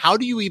the line? How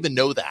do you even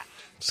know that?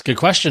 It's a good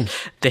question.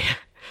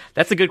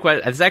 That's a good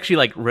question. It's actually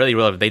like really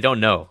relevant. They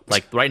don't know.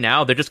 Like, right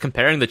now, they're just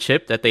comparing the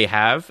chip that they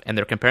have, and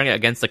they're comparing it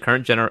against the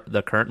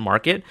current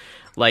market.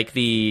 Like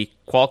the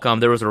Qualcomm,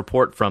 there was a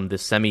report from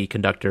this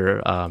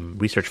semiconductor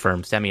research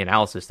firm,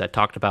 SemiAnalysis, that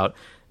talked about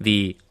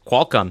the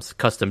Qualcomm's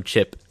custom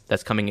chip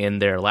that's coming in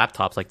their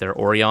laptops, like their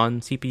Orion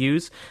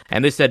CPUs.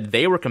 And they said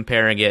they were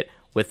comparing it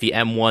with the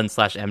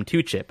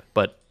M1/M2 chip,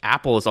 but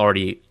Apple is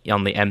already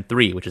on the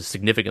M3, which is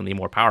significantly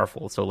more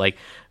powerful. So, like,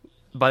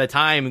 by the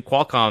time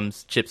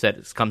Qualcomm's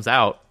chipset comes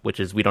out, which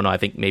is, we don't know, I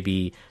think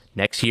maybe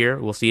next year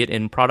we'll see it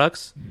in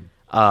products,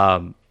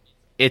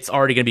 it's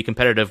already going to be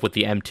competitive with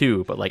the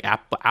M2, but like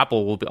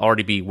Apple will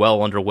already be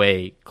well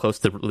underway, close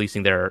to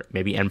releasing their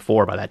maybe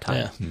M4 by that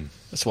time. Yeah,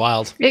 that's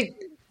wild.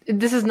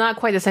 This is not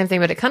quite the same thing,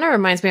 but it kind of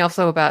reminds me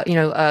also about,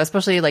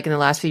 especially like in the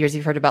last few years,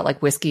 you've heard about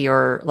like whiskey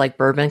or like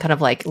bourbon, kind of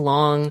like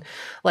long,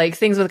 like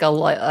things with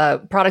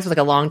like products with like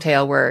a long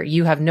tail where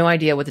you have no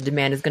idea what the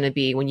demand is going to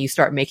be when you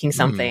start making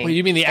something. Well,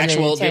 you mean the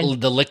actual,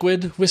 the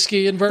liquid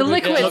whiskey and bourbon? The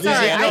liquid,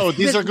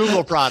 these are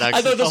Google products.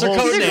 I thought those are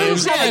code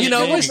names.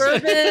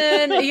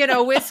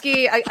 Bourbon,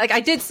 whiskey. I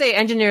did say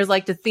engineers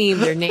like to theme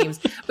their names,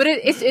 but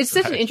it's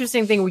such an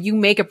interesting thing where you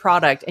make a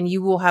product and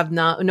you will have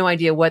no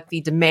idea what the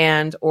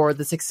demand or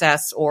the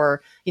success or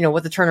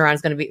what the turnaround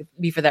is going to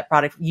be for that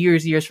product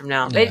years from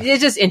now. Yeah.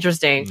 It's just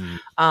interesting.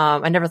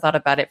 I never thought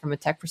about it from a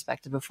tech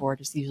perspective before.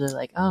 Just usually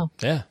like,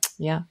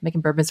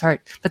 making bourbon's hard,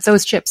 but so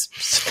is chips.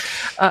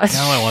 Now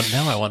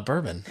I want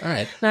bourbon. All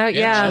right.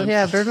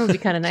 Bourbon would be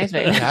kind of nice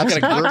right now.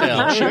 Having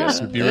bourbon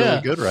chips would be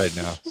really good right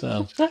now.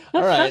 So,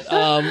 all right.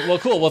 Well,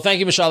 cool. Well, thank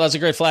you, Michelle. That's a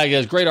great flag.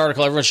 It's a great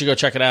article. Everyone should go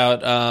check it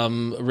out.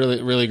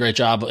 Really, really great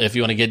job. If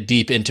you want to get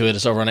deep into it,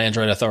 it's over on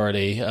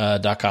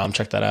AndroidAuthority.com.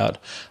 Check that out.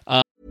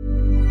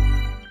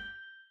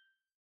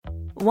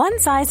 One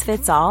size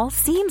fits all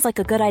seems like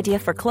a good idea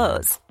for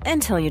clothes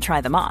until you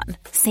try them on.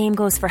 Same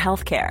goes for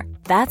healthcare.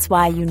 That's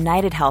why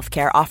United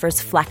Healthcare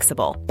offers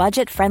flexible,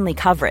 budget-friendly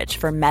coverage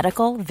for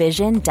medical,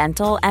 vision,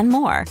 dental, and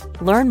more.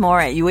 Learn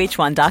more at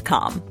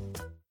UH1.com.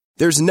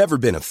 There's never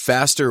been a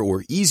faster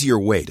or easier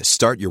way to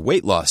start your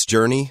weight loss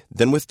journey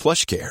than with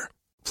PlushCare.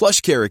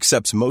 PlushCare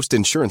accepts most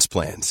insurance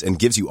plans and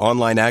gives you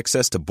online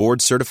access to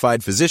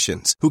board-certified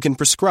physicians who can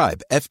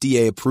prescribe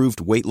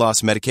FDA-approved weight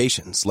loss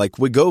medications like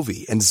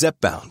Wegovy and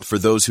Zepbound for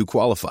those who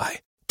qualify.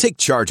 Take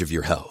charge of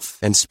your health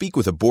and speak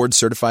with a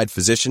board-certified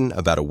physician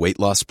about a weight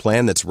loss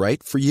plan that's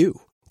right for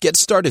you. Get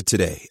started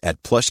today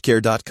at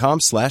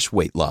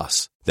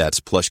plushcare.com/weight-loss.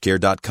 That's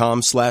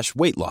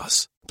plushcare.com/weight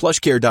loss.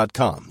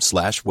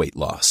 plushcare.com/weight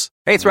loss.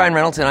 Hey, it's Ryan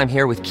Reynolds, and I'm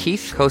here with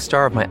Keith,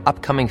 co-star of my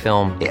upcoming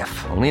film,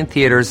 If, only in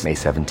theaters May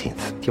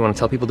 17th. Do you want to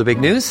tell people the big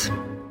news?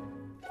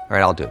 All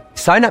right, I'll do it.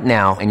 Sign up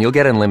now and you'll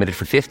get unlimited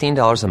for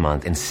 $15 a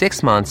month and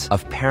 6 months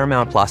of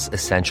Paramount Plus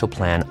Essential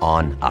Plan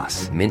on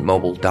us.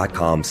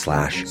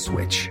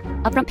 MintMobile.com/switch.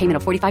 Upfront payment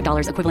of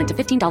 $45 equivalent to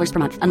 $15 per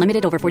month.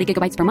 Unlimited over 40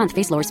 gigabytes per month.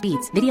 Face lower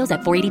speeds. Videos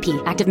at 480p.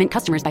 Active Mint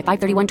customers by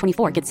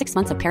 531.24 get 6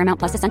 months of Paramount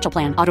Plus Essential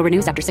Plan. Auto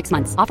renews after 6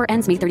 months. Offer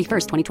ends May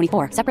 31st,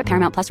 2024. Separate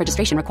Paramount Plus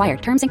registration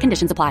required. Terms and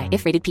conditions apply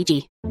if rated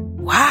PG.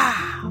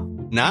 Wow.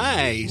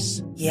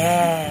 Nice.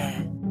 Yeah.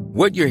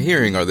 What you're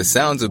hearing are the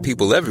sounds of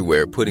people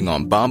everywhere putting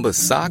on Bombas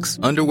socks,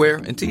 underwear,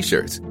 and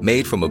T-shirts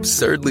made from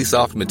absurdly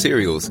soft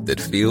materials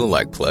that feel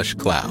like plush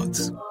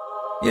clouds.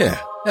 Yeah,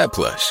 that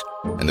plush.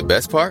 And the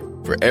best part?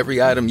 For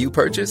every item you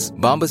purchase,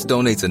 Bombas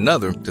donates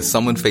another to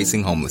someone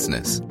facing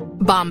homelessness.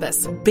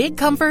 Bombas. Big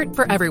comfort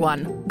for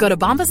everyone. Go to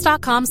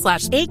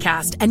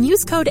bombas.com/ACAST and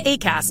use code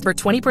ACAST for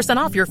 20%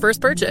 off your first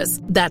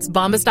purchase. That's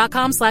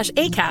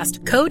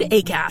bombas.com/ACAST. Code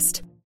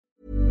ACAST.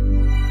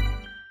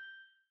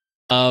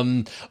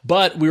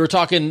 But we were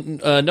talking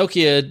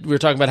Nokia. We were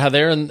talking about how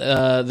they're in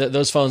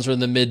those phones are in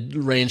the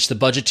mid-range to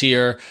budget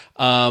tier.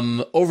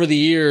 Over the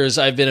years,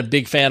 I've been a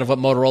big fan of what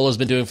Motorola's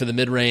been doing for the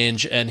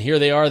mid-range, and here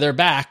they are. They're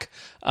back.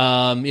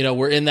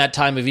 We're in that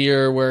time of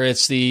year where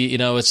it's the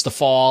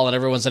fall and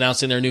everyone's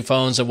announcing their new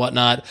phones and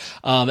whatnot.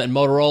 And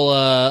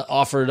Motorola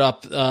offered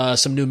up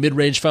some new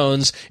mid-range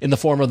phones in the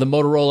form of the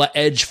Motorola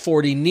Edge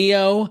 40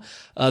 Neo,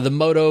 the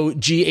Moto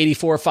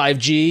G84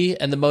 5G,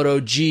 and the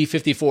Moto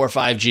G54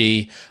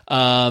 5G.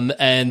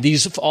 And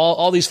these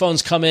all these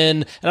phones come in,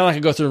 and I'm not going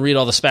to go through and read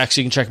all the specs.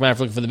 You can check them out if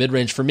you're looking for the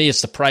mid-range. For me,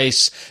 it's the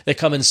price. They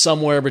come in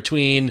somewhere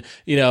between,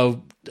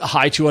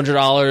 high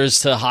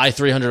 $200 to high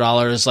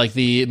 $300. Like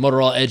the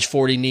Motorola Edge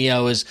 40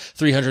 Neo is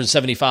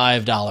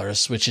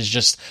 $375, which is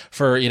just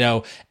for,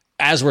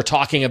 as we're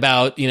talking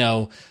about,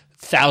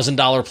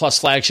 $1,000 plus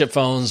flagship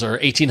phones or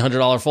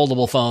 $1,800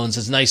 foldable phones.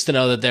 It's nice to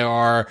know that there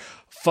are,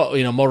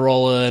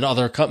 Motorola and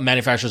other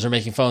manufacturers are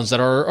making phones that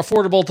are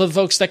affordable to the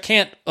folks that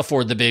can't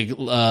afford the big,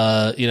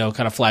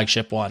 kind of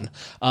flagship one.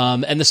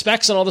 And the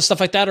specs and all the stuff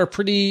like that are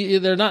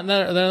they're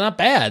not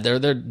bad.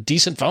 They're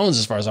decent phones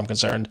as far as I'm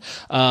concerned.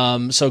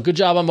 So good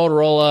job on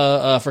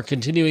Motorola, for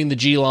continuing the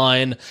G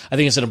line. I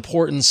think it's an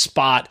important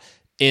spot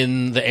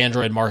in the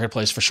Android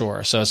marketplace for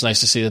sure. So it's nice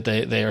to see that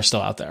they are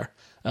still out there.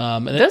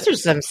 Those are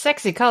some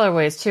sexy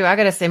colorways too. I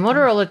gotta say,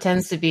 Motorola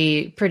tends to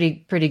be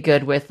pretty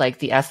good with like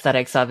the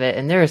aesthetics of it,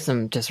 and there are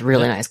some just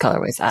really nice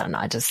colorways. I don't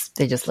know,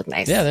 they just look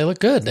nice. Yeah, they look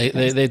good.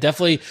 They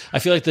definitely. I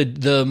feel like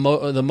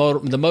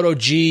the Moto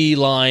G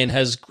line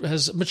has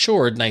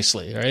matured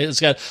nicely. Right?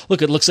 It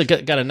looks like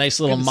it got a nice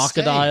little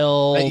Maca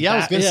dial. Yeah, I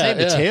was gonna say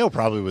Mateo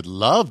probably would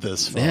love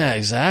this phone. Yeah,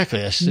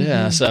 exactly.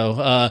 Yeah,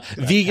 so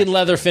vegan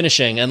leather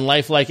finishing and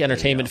lifelike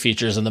entertainment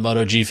features in the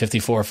Moto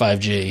G54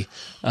 5G,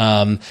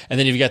 and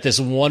then you've got this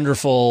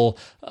wonderful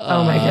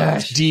oh my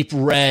gosh, deep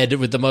red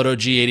with the Moto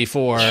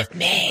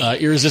G84,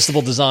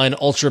 irresistible design,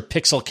 ultra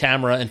pixel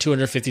camera, and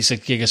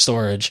 256 gig of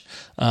storage.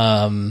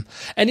 And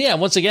yeah,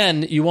 once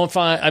again, you won't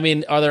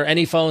find, are there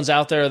any phones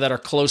out there that are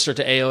closer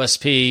to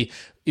AOSP,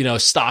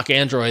 stock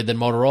Android than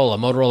Motorola?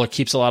 Motorola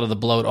keeps a lot of the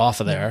bloat off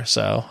of there,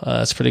 so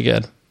that's pretty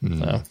good.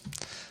 So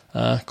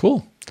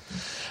cool.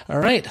 All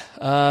right, so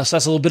that's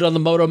a little bit on the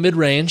Moto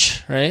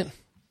mid-range, right?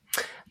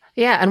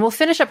 Yeah, and we'll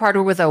finish up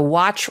hardware with a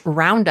watch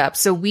roundup.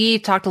 So we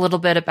talked a little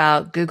bit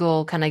about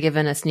Google kind of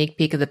giving a sneak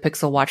peek of the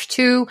Pixel Watch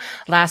 2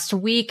 last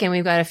week, and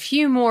we've got a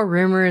few more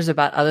rumors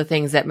about other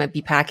things that might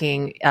be packed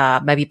inside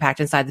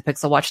the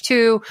Pixel Watch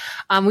 2.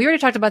 We already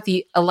talked about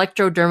the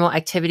electrodermal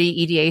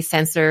activity EDA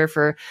sensor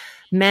for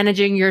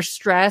managing your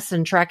stress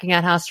and tracking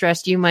out how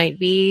stressed you might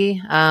be.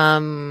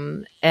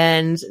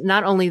 And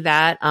not only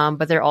that,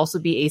 but there'll also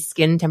be a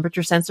skin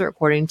temperature sensor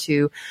according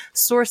to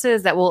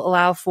sources that will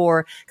allow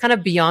for kind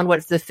of beyond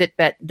what the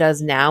Fitbit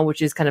does now,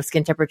 which is kind of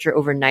skin temperature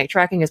overnight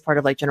tracking as part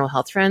of like general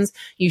health trends.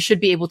 You should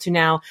be able to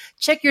now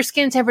check your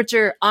skin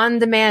temperature on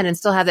demand and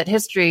still have that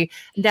history.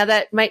 Now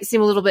that might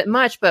seem a little bit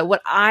much, but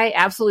what I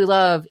absolutely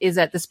love is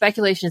that the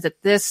speculation is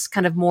that this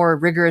kind of more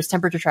rigorous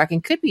temperature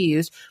tracking could be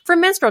used for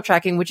menstrual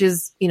tracking, which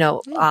is,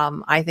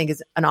 I think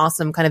is an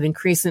awesome kind of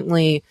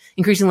increasingly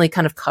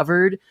kind of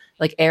covered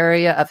like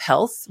area of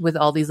health with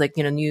all these like,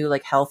 new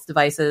like health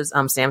devices.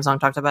 Samsung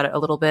talked about it a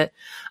little bit.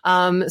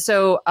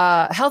 So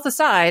health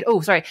aside,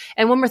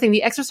 and one more thing,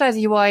 the exercise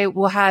UI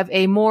will have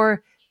a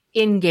more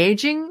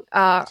engaging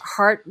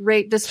heart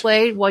rate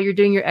display while you're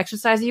doing your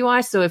exercise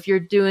UI. So if you're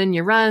doing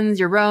your runs,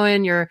 your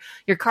rowing, your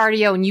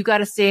cardio, and you got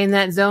to stay in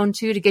that zone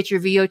too to get your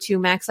VO2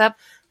 max up,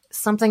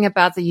 something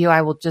about the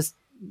UI will just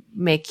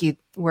make you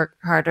work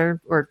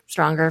harder or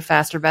stronger,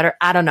 faster, better.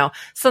 I don't know.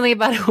 Something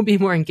about it will be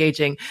more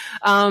engaging.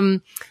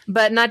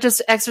 But not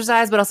just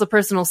exercise, but also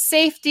personal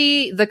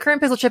safety. The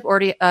current Pixel chip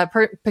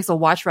Pixel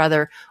Watch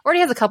already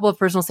has a couple of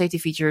personal safety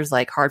features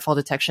like hard fall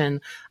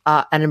detection,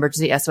 an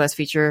emergency SOS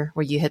feature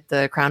where you hit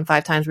the crown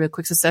 5 times real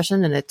quick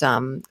succession and it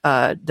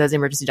does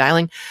emergency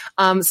dialing.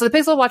 So the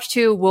Pixel Watch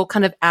 2 will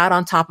kind of add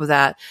on top of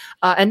that.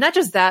 And not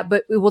just that,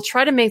 but we will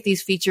try to make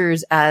these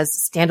features as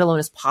standalone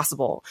as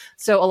possible.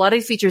 So a lot of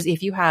these features,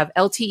 if you have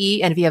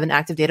LTE and if you have an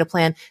active data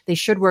plan, they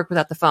should work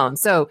without the phone.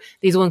 So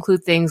these will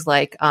include things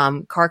like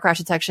car crash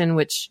detection,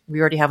 which we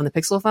already have on the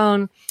Pixel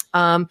phone.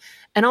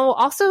 And I'll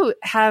also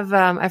have,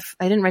 I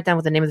didn't write down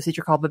what the name of the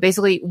feature called, but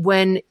basically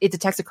when it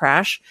detects a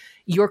crash,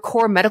 your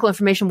core medical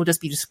information will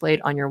just be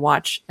displayed on your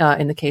watch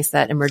in the case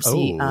that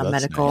emergency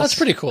medical. Nice. That's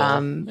pretty cool.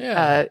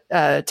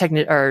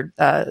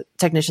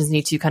 Technicians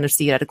need to kind of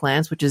see it at a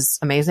glance, which is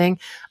amazing.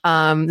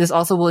 This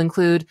also will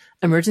include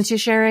emergency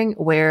sharing,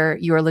 where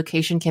your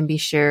location can be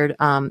shared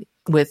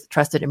with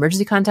trusted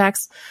emergency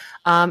contacts.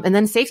 And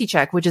then safety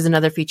check, which is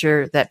another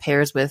feature that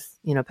pairs with,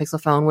 Pixel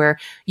phone, where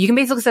you can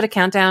basically set a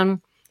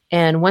countdown.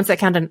 And once that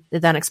countdown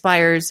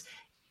expires,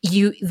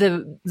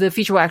 the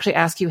feature will actually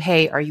ask you,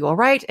 hey, are you all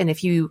right? And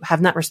if you have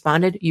not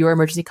responded, your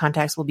emergency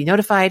contacts will be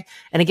notified.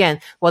 And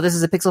again, while this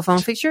is a Pixel phone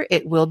feature,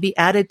 it will be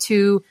added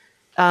to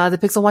the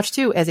Pixel Watch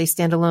 2 as a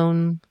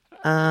standalone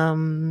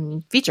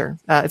feature.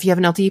 If you have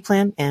an LTE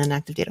plan and an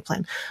active data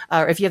plan,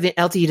 or if you have the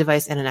LTE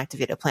device and an active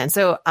data plan.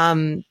 So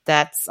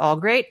that's all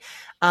great.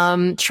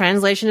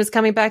 Translation is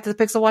coming back to the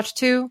Pixel Watch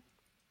 2.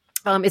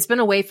 It's been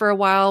away for a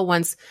while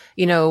once,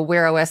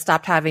 Wear OS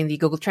stopped having the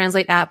Google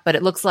Translate app, but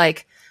it looks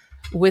like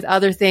with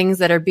other things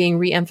that are being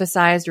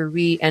re-emphasized or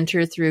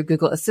re-entered through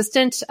Google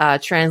Assistant,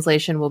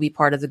 translation will be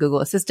part of the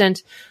Google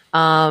Assistant.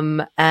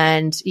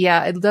 And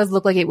yeah, it does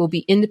look like it will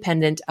be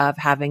independent of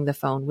having the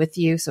phone with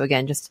you. So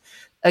again, just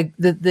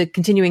the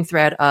continuing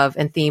thread of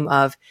and theme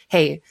of,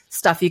 hey,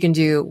 stuff you can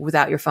do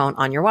without your phone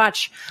on your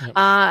watch. Yep.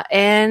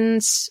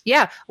 And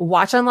yeah,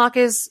 watch unlock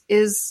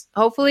is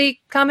hopefully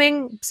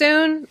coming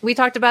soon. We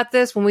talked about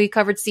this when we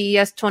covered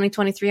CES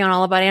 2023 on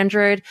All About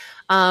Android.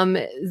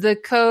 The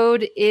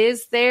code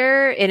is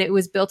there and it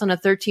was built on a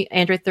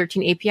Android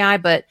 13 API,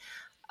 but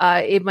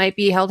it might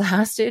be held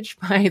hostage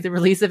by the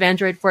release of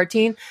Android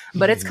 14,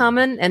 but it's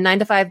coming. And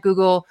 9to5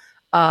 Google's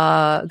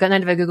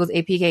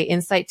APK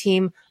Insight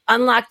team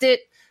unlocked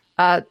it.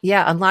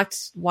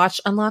 Unlocked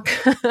Watch Unlock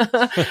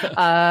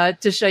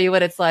to show you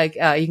what it's like.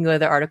 You can go to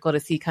the article to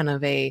see kind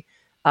of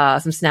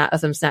some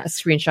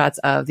screenshots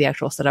of the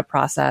actual setup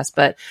process,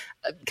 but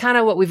kind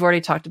of what we've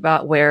already talked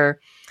about where,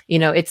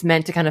 it's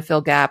meant to kind of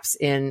fill gaps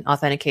in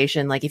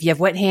authentication. Like if you have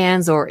wet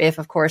hands or if,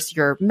 of course,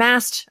 you're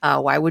masked,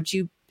 why would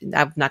you?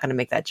 I'm not going to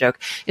make that joke.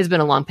 It's been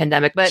a long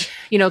pandemic, but,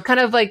 kind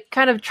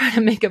of trying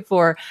to make it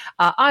for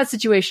odd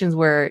situations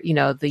where,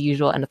 the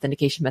usual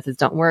authentication methods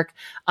don't work.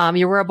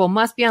 Your wearable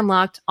must be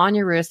unlocked on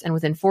your wrist and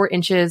within 4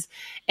 inches.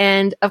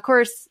 And of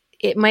course,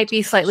 it might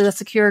be slightly less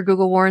secure,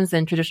 Google warns,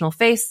 than traditional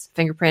face,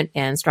 fingerprint,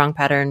 and strong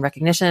pattern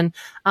recognition.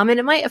 And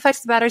it might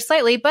affect the battery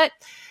slightly, but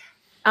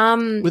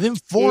within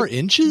 4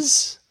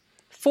 inches?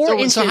 4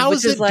 inches. So how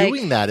is it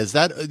doing that? Is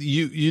that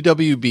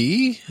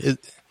UWB?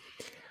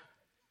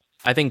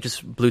 I think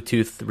just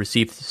Bluetooth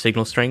received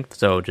signal strength.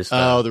 So just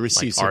the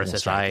receive like signal RSSI.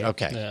 Strength.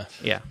 Okay.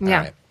 Yeah.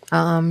 Right.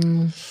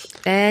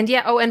 And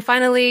yeah. Oh, and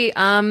finally,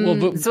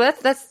 so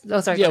that's.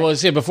 Oh, sorry. Yeah. Well,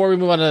 before we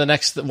move on to the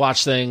next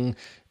watch thing,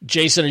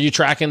 Jason, are you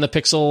tracking the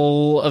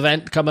Pixel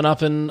event coming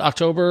up in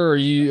October? Are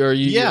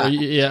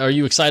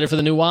you excited for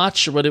the new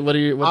watch? What's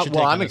your take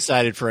on I'm it?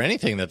 excited for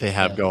anything that they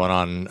have going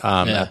on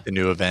at the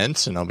new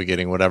event, and I'll be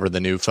getting whatever the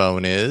new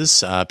phone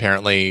is.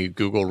 Apparently,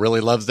 Google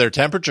really loves their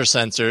temperature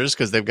sensors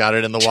because they've got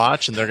it in the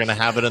watch, and they're going to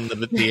have it in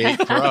the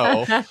 8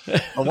 Pro.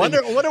 I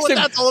wonder what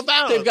that's all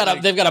about. They've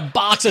got a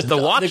box of the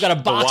watch. They've got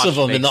a box of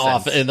them in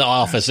the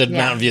office at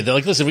Mountain View. They're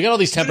like, listen, we got all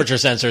these temperature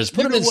sensors.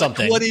 Put them in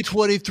something.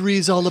 2023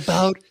 is all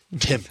about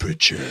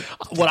temperature.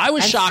 What I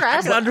was shocked.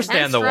 I can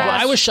understand the watch. What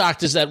I was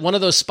shocked is that one of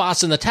those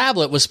spots in the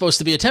tablet was supposed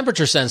to be a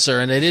temperature sensor,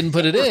 and they didn't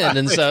put it in.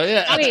 And so,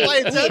 yeah.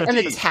 Wait, and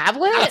the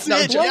tablet?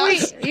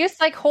 You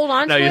just hold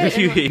on to it?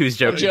 He was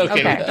joking.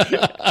 Okay.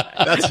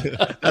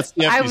 That's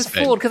the I was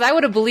fooled because I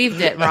would have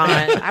believed it, Ron.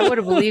 I would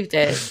have believed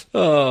it.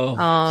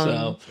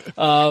 I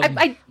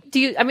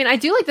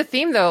do like the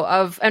theme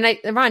though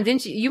Ron,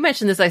 didn't you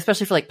mention this,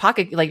 especially for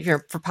pocket,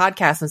 for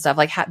podcasts and stuff,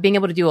 being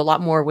able to do a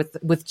lot more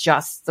with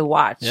just the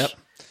watch. Yep.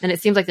 And it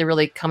seems like they're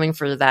really coming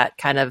for that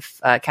kind of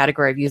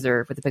category of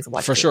user with the Pixel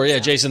Watch. For sure, yeah.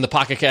 So. Jason, the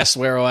Pocket Cast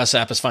Wear OS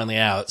app is finally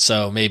out,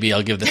 so maybe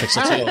I'll give the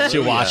Pixel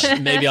 2 watch.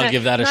 Maybe I'll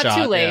give that a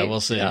shot. Too late. Yeah, we'll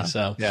see. Yeah.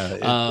 So,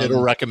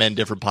 it'll recommend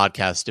different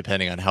podcasts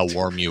depending on how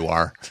warm you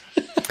are.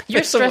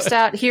 You're stressed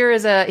out.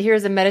 Here's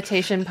a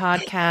meditation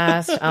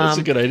podcast. That's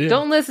a good idea.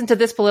 Don't listen to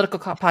this political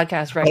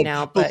podcast right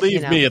now. But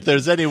believe me, if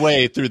there's any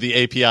way through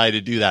the API to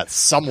do that,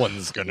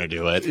 someone's going to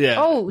do it. Yeah.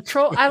 Oh,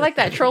 I like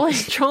that.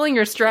 Trolling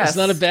your stress. It's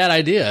not a bad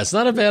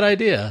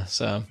idea.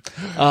 So,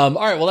 all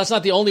right. Well, that's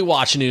not the only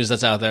watch news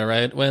that's out there,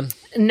 right, Wynn?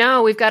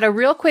 No, we've got a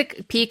real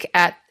quick peek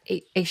at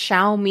a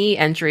Xiaomi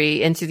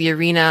entry into the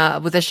arena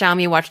with a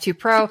Xiaomi Watch 2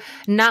 Pro.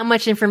 Not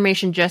much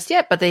information just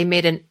yet, but they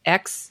made an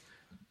X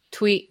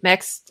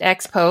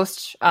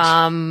post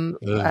September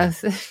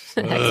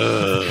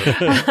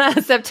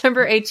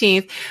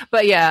 18th.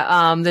 But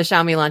yeah, the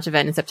Xiaomi launch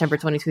event in September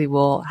 2023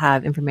 will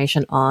have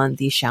information on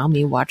the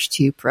Xiaomi Watch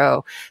 2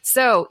 Pro.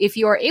 So if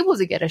you are able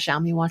to get a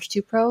Xiaomi Watch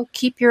 2 Pro,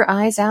 keep your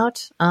eyes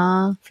out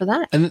for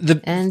that. And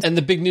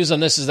the big news on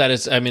this is that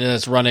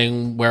it's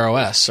running Wear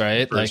OS,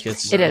 right? Like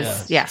it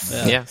is.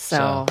 Yes. Yeah.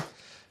 So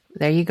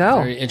there you go.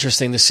 Very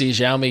interesting to see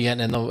Xiaomi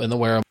getting in the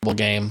wearable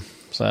game.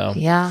 So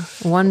yeah,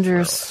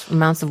 wondrous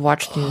amounts of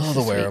watch news. Oh,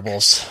 the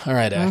wearables. All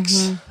right, X.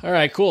 Mm-hmm. All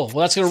right, cool.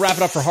 Well, that's going to wrap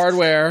it up for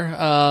hardware.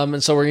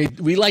 And so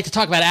we like to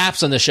talk about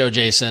apps on the show,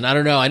 Jason. I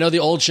don't know. I know the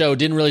old show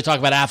didn't really talk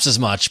about apps as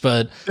much,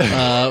 but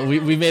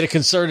we made a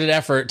concerted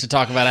effort to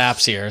talk about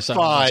apps here. So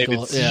fine,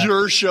 cool. It's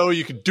your show.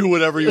 You can do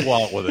whatever you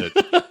want with it.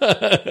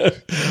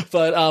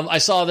 But I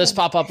saw this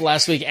pop up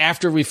last week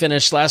after we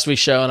finished last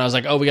week's show, and I was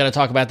like, oh, we got to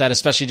talk about that,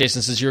 especially,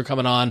 Jason, since you're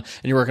coming on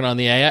and you're working on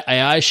the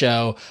AI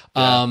show.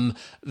 Yeah.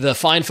 The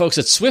fine folks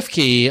at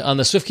SwiftKey on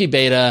the SwiftKey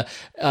beta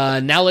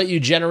now let you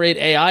generate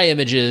AI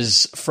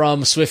images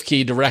from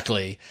SwiftKey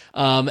directly.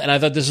 And I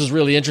thought this was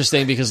really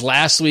interesting because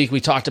last week we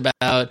talked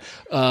about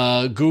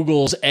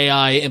Google's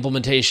AI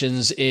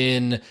implementations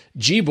in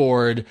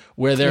Gboard,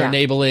 where they're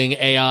enabling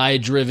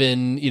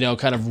AI-driven,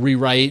 kind of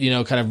rewrite,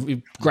 kind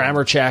of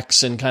grammar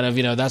checks and kind of,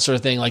 that sort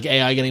of thing, like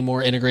AI getting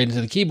more integrated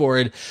into the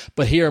keyboard.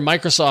 But here,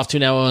 Microsoft, who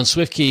now owns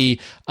SwiftKey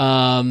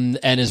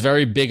and is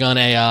very big on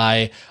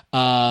AI,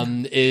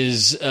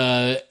 is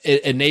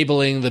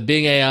enabling the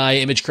Bing AI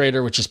image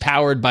creator, which is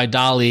powered by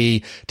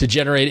DALL-E, to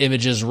generate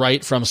images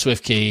right from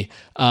SwiftKey,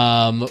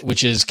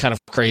 which is kind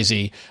of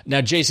crazy.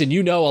 Now, Jason,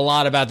 you know a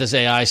lot about this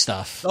AI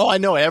stuff. Oh, I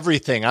know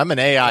everything. I'm an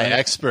AI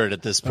expert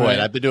at this point. Right.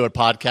 I've been doing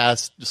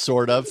podcasts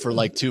sort of for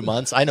like 2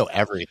 months. I know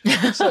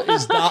everything. So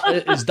is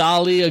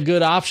DALL-E a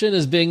good option?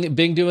 Is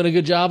Bing doing a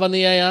good job on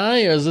the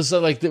AI, or is this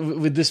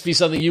would this be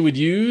something you would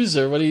use,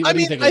 or what do you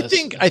think of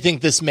this? I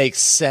think this makes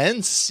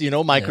sense.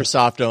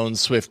 Microsoft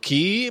owns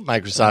SwiftKey.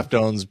 Microsoft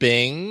owns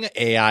Bing.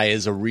 AI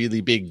is a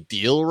really big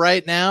deal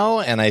right now,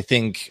 and I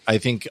think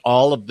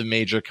all of the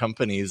major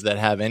companies that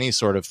have any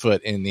sort of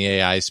foot in the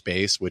AI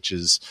space, which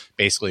is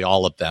basically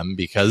all of them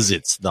because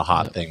it's the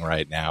hot thing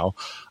right now,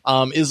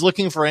 is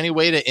looking for any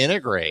way to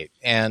integrate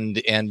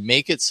and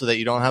make it so that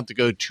you don't have to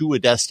go to a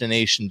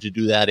destination to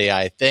do that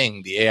AI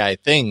thing. The AI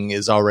thing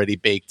is already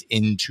baked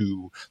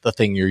into the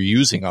thing you're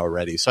using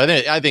already. So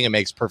I think it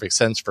makes perfect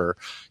sense for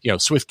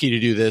SwiftKey to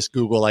do this.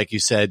 Google, like you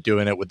said,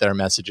 doing it with their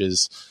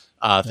messages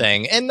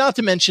thing, and not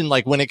to mention,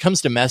 like, when it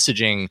comes to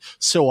messaging,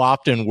 so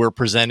often we're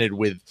presented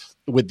with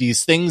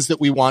these things that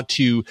we want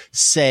to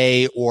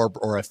say or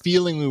a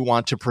feeling we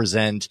want to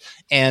present,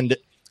 and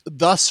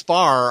thus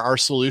far our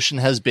solution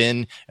has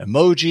been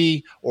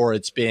emoji, or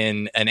it's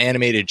been an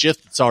animated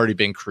GIF that's already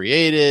been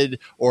created,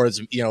 or it's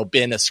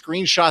been a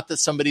screenshot that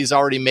somebody's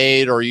already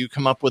made, or you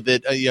come up with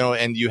it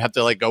and you have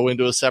to like go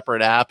into a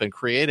separate app and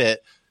create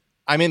it.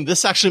 I mean,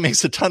 this actually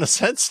makes a ton of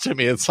sense to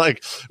me. It's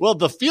like, well,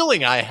 the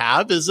feeling I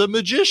have is a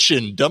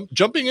magician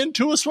jumping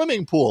into a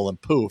swimming pool, and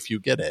poof, you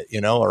get it,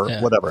 or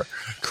whatever.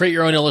 Create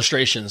your own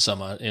illustration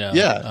somewhat.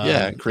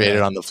 Create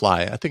it on the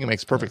fly. I think it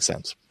makes perfect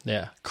sense.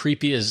 Yeah.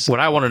 Creepy is... What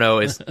I want to know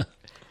is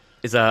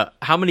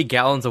how many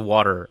gallons of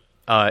water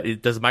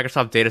does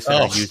Microsoft Data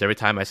Center use every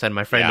time I send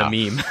my friend a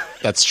meme?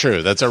 That's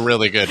true. That's a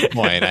really good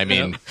point. I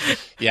mean,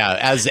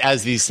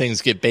 as these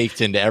things get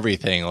baked into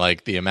everything,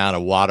 like the amount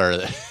of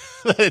water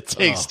that it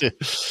takes to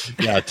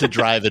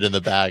drive it in the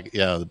back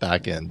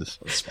end.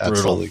 It's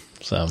brutal.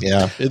 So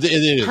it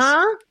is.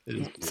 Huh?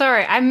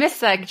 Sorry, I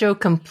missed that joke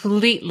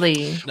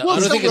completely. No, I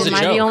don't think it's a joke.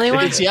 Am I the only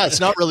one?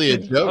 It's not really a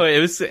joke. It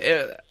was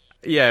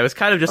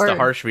kind of just the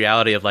harsh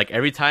reality of, like,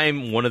 every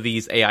time one of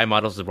these AI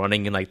models is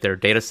running in, like, their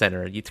data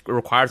center, it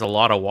requires a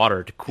lot of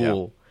water to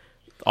cool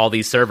all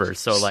these servers.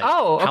 So, like,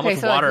 how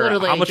much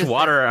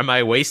water am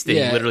I wasting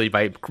literally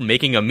by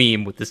making a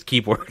meme with this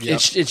keyboard?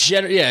 Yep. It's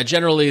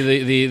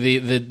generally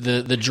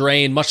the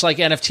drain, much like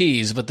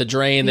NFTs, but the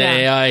drain that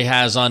AI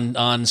has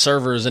on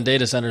servers and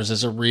data centers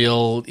is a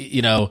real,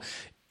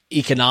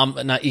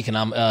 ecological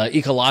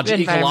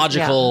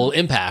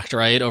impact,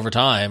 right, over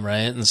time, right?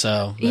 And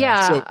so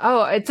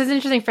it's an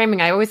interesting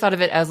framing. I always thought of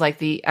it as like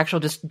the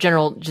actual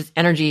general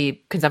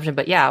energy consumption,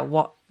 but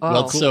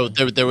so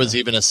there was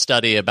even a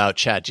study about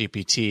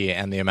ChatGPT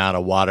and the amount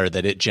of water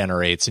that it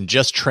generates, and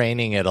just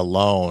training it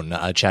alone,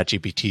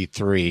 ChatGPT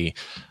 3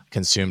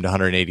 consumed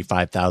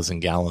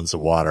 185,000 gallons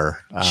of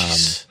water,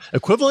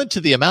 equivalent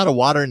to the amount of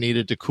water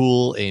needed to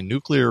cool a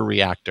nuclear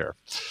reactor.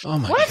 Oh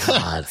my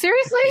God!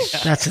 Seriously?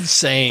 That's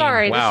insane.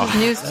 Sorry, this is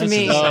news to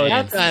me.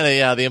 That's kind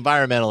of the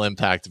environmental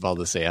impact of all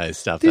this AI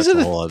stuff. That's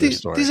a whole other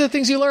story. These are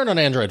things you learn on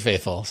Android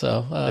Faithful.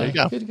 So there you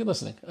go. Good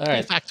listening. All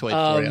right,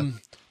 factoid for you.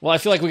 Well, I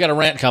feel like we got a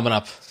rant coming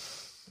up.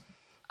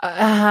 So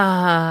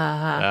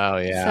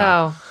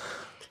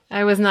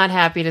I was not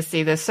happy to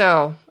see this.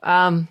 So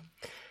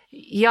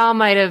y'all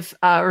might have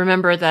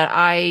remember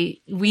that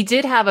we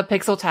did have a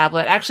Pixel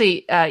tablet.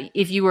 Actually,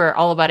 if you were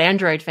all about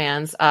Android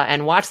fans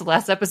and watched the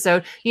last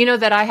episode, you know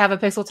that I have a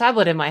Pixel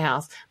tablet in my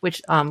house,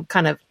 which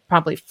kind of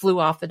promptly flew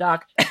off the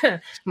dock,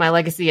 my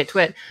legacy at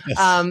Twit. Yes.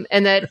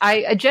 And that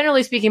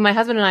generally speaking, my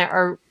husband and I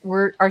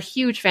are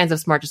huge fans of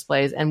smart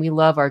displays, and we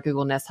love our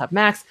Google Nest Hub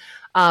Max.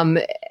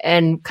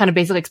 And kind of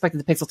basically expected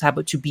the Pixel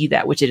tablet to be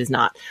that, which it is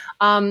not.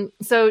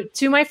 So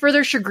to my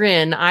further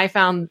chagrin,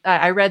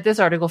 I read this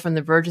article from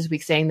The Verge this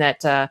week saying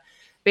that,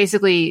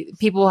 basically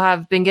people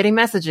have been getting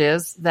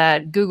messages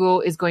that Google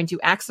is going to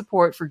axe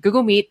support for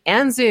Google Meet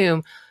and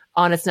Zoom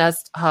on its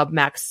Nest Hub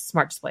Max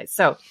smart displays.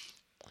 So,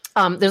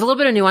 there's a little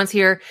bit of nuance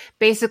here.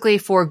 Basically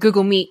for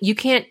Google Meet, you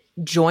can't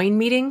join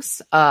meetings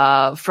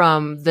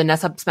from the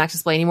Nest Hub Max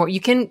display anymore.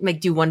 You can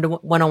do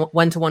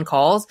one-to-one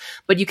calls,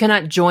 but you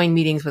cannot join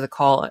meetings with a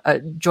call.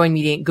 Join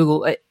meeting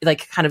Google,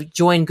 kind of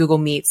join Google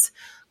Meets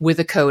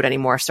with a code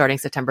anymore starting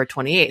September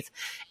 28th.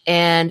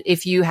 And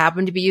if you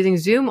happen to be using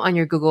Zoom on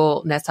your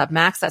Google Nest Hub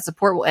Max, that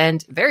support will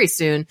end very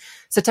soon,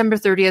 September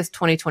 30th,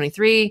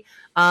 2023.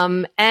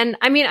 And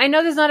I mean, I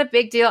know there's not a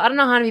big deal. I don't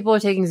know how many people are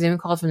taking Zoom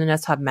calls from the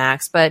Nest Hub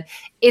Max, but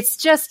it's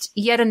just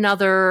yet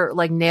another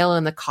nail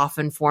in the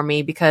coffin for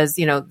me because,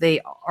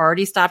 they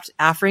already stopped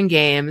offering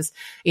games.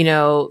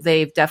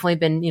 They've definitely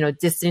been,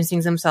 distancing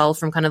themselves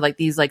from kind of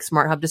these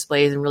smart hub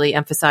displays and really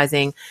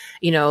emphasizing,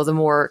 the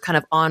more kind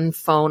of on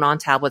phone, on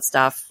tablet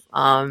stuff.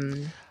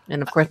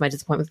 And of course, my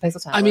disappointment with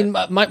Pixel tablet. I mean,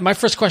 my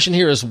first question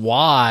here is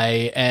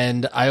why,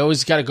 and I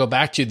always got to go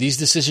back to these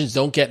decisions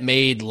don't get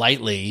made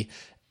lightly.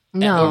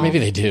 No, or maybe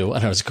they do. I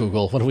don't know. It's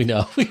Google. What do we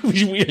know?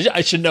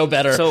 I should know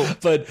better. So,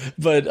 but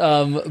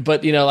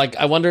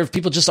I wonder if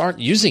people just aren't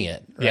using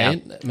it,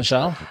 right, yeah.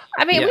 Michelle?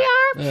 I mean, we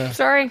are. Yeah.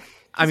 Sorry.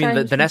 I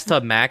mean, the Nest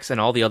Hub Max and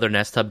all the other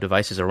Nest Hub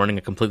devices are running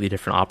a completely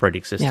different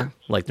operating system.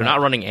 Yeah. They're not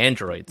running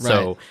Android,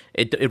 so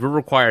it will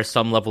require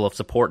some level of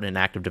support and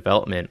active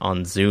development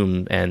on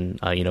Zoom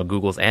and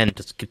Google's end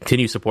to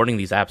continue supporting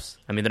these apps.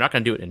 I mean, they're not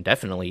going to do it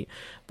indefinitely,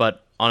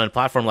 but on a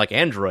platform like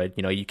Android,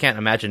 you can't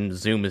imagine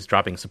Zoom is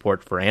dropping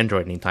support for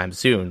Android anytime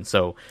soon.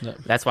 So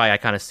that's why I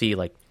kind of see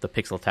the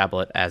Pixel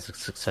tablet as a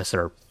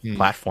successor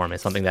platform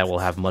as something that will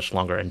have much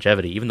longer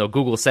longevity. Even though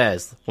Google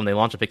says when they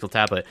launch a Pixel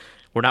tablet,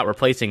 we're not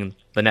replacing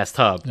the Nest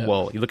Hub. Yeah.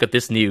 Well, you look at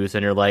this news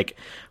and you're like,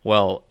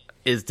 well,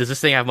 does this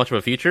thing have much of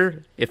a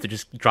future if they're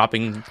just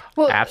dropping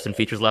apps and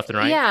features left and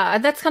right? Yeah,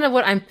 that's kind of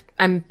what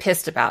I'm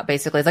pissed about,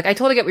 basically. I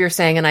totally get what you're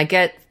saying, and I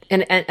get,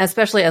 and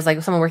especially as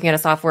someone working at a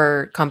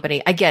software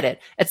company, I get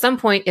it. At some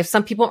point, if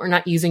some people are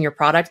not using your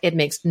product, it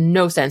makes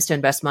no sense to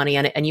invest money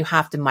in it, and you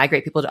have to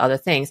migrate people to other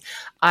things.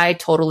 I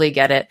totally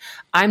get it.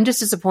 I'm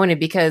just disappointed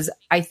because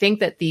I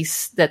think that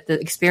the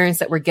experience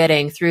that we're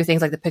getting through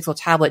things like the Pixel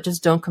tablet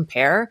just don't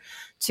compare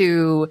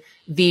to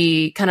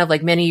the kind of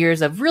many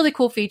years of really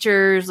cool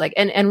features,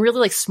 and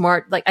really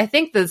smart, I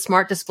think the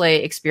smart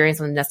display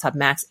experience on the Nest Hub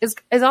Max is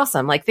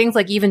awesome. Things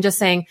even just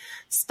saying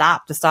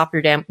stop to stop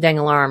your dang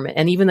alarm.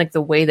 And even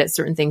the way that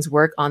certain things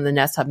work on the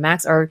Nest Hub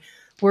Max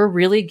were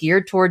really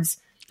geared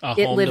towards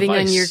it living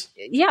on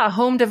a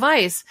home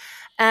device.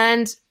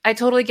 And I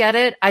totally get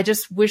it. I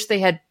just wish they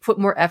had put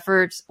more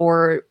effort,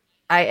 or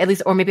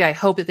maybe I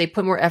hope that they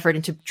put more effort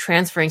into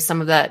transferring some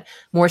of that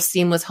more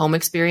seamless home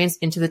experience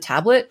into the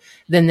tablet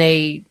than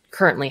they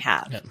currently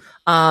have. Yeah.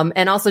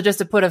 And also just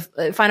to put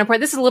a final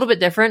point, this is a little bit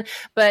different,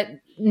 but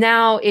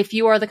now if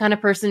you are the kind of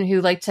person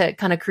who like to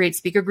kind of create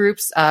speaker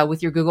groups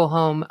with your Google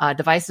Home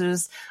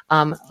devices,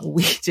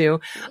 we do,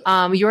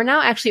 you are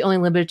now actually only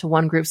limited to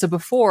one group. So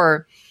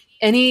before,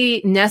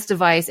 any Nest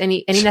device,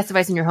 any Nest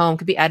device in your home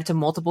could be added to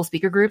multiple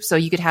speaker groups. So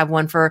you could have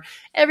one for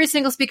every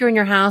single speaker in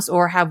your house,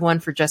 or have one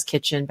for just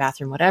kitchen,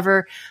 bathroom,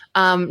 whatever.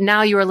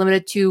 Now you are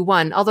limited to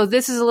one. Although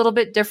this is a little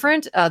bit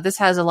different. This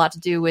has a lot to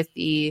do with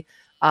the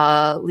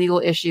legal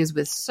issues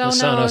with Sonos.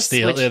 The Sonos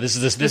deal. This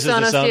is the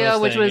Sonos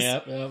deal, which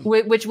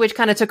was which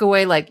kind of took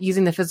away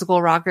using the physical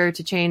rocker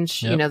to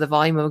change the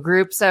volume of a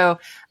group. So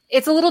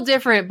it's a little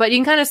different, but you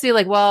can kind of see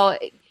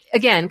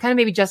again, kind of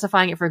maybe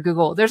justifying it for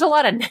Google. There's a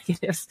lot of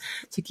negatives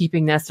to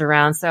keeping Nest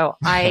around. So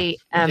it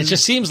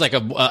just seems like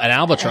an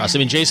albatross. I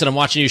mean, Jason, I'm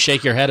watching you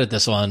shake your head at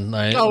this one.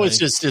 Right? Oh, it's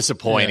just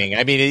disappointing.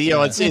 Yeah. I mean,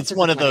 it's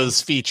one of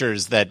those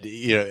features that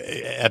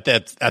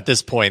at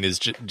this point is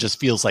just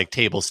feels like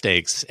table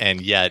stakes,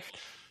 and yet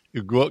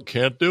you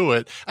can't do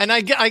it. And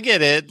I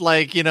get it.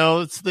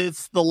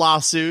 It's the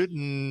lawsuit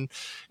and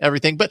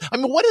everything. But I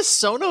mean, what is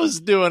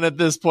Sonos doing at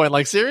this point?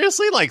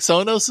 Seriously,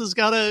 Sonos has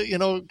got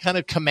to, kind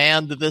of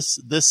command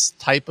this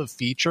type of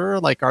feature.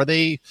 Are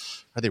they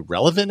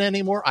relevant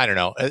anymore? I don't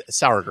know.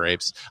 Sour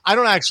grapes. I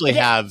don't actually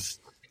have,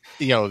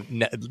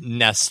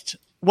 Nest.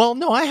 Well,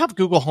 no, I have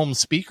Google Home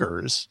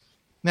speakers.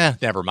 Nah,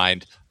 never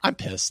mind. I'm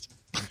pissed.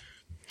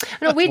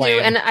 No, we do.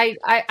 And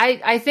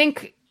I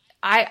think,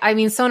 I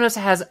mean, Sonos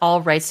has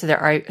all rights to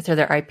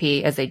their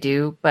IP as they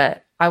do,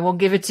 but I will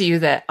give it to you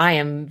that I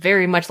am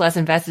very much less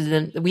invested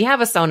in. We have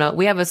a Sonos.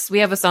 We have a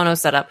Sonos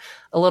set up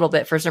a little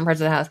bit for certain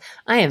parts of the house.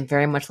 I am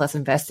very much less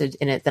invested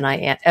in it than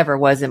I ever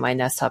was in my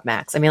Nest Hub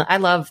Max. I mean, I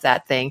love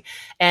that thing,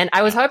 and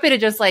I was happy to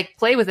just like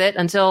play with it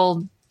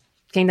until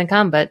Kingdom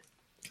Come. But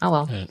oh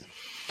well.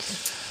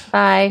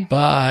 Right.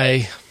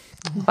 Bye.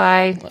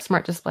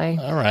 Smart display.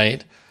 All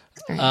right.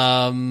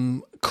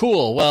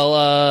 Cool.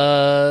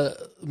 Well,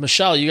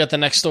 Michelle, you got the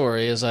next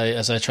story as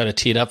I try to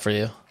tee it up for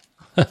you.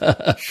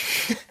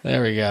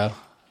 There we go.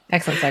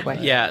 Excellent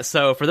segue. Yeah,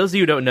 so for those of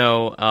you who don't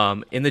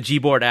know, in the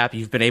Gboard app,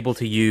 you've been able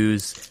to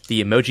use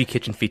the Emoji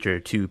Kitchen feature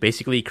to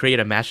basically create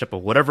a mashup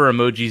of whatever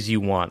emojis you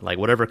want, like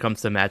whatever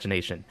comes to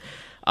imagination.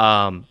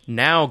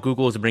 Now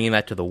Google is bringing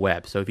that to the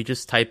web. So if you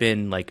just type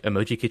in like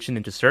Emoji Kitchen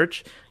into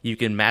search, you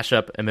can mash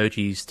up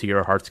emojis to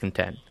your heart's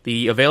content.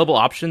 The available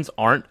options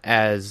aren't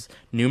as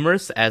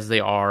numerous as they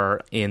are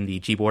in the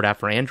Gboard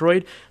app for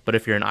Android, but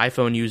if you're an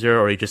iPhone user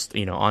or you're just,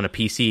 on a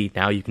PC,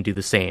 now you can do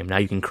the same. Now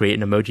you can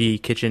create an Emoji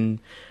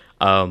Kitchen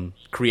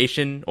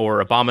creation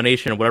or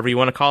abomination or whatever you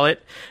want to call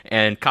it,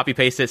 and copy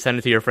paste it, send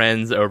it to your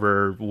friends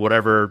over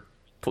whatever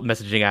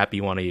messaging app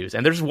you want to use.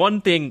 And there's one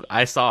thing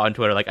I saw on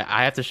Twitter, like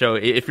I have to show,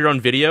 if you're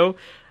on video,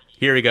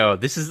 here we go.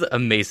 This is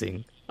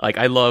amazing. Like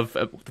I love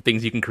the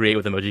things you can create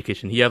with Emoji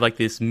Kitchen. You have like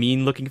this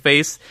mean looking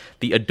face,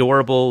 the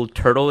adorable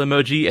turtle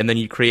emoji, and then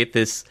you create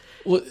this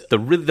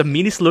the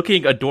meanest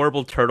looking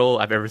adorable turtle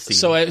I've ever seen.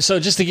 So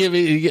just to give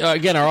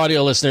again our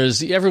audio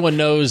listeners, everyone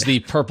knows the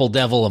purple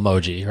devil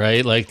emoji,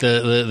 right? Like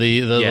the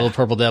little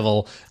purple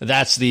devil.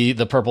 That's the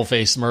purple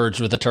face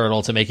merged with the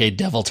turtle to make a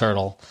devil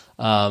turtle.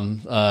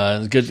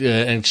 Good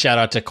and shout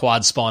out to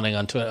Quad Spawning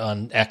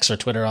on X or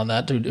Twitter on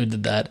that who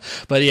did that.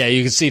 But yeah,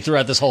 you can see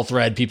throughout this whole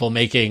thread people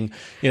making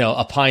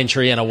a pine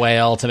tree and a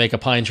whale to make a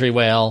pine tree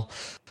whale.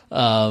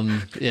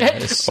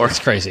 It's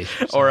crazy.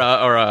 Or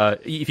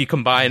if you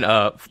combine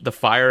the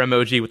fire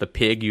emoji with a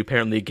pig, you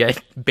apparently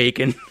get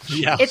bacon.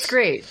 Yeah, it's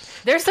great.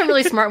 There's some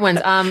really smart ones.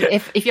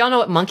 If y'all know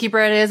what monkey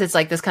bread is, it's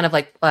like this kind of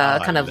like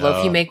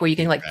loaf you make where you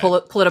can like pull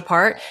it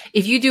apart.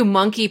 If you do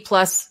monkey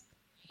plus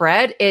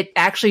bread, it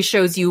actually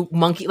shows you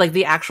monkey, like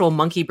the actual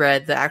monkey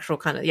bread, the actual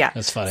kind of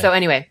That's funny. So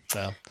anyway,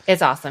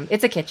 it's awesome.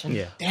 It's a kitchen.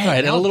 Yeah, Dang, right,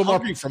 and a little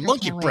more for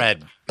monkey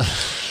bread.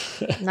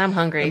 Now I'm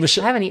hungry. I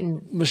haven't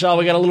eaten. Michelle,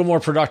 we got a little more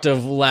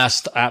productive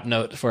last app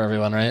note for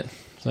everyone, right?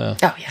 Oh,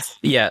 yes.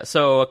 Yeah,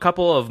 so a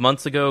couple of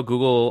months ago,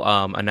 Google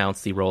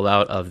announced the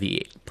rollout of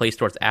the Play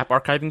Store's app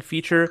archiving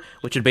feature,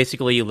 which would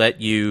basically let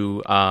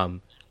you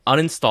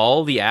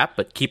uninstall the app,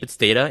 but keep its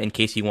data in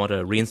case you want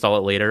to reinstall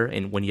it later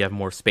and when you have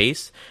more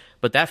space.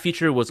 But that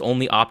feature was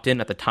only opt-in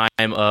at the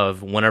time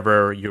of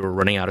whenever you were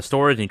running out of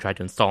storage and you tried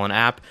to install an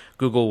app,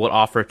 Google would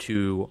offer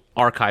to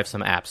archive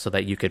some apps so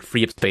that you could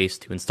free up space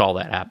to install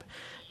that app.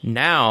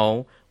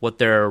 Now, what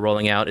they're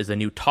rolling out is a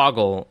new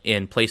toggle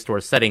in Play Store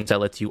settings that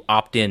lets you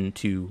opt in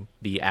to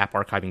the app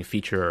archiving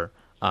feature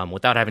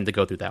without having to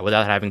go through that,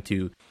 without having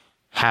to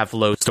have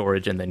low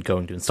storage and then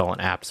going to install an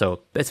app.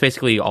 So that's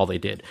basically all they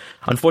did.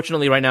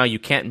 Unfortunately, right now, you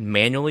can't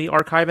manually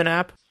archive an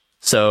app.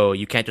 So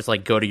you can't just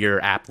like go to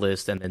your app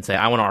list and then say,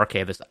 I want to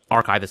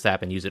archive this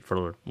app and use it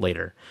for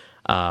later.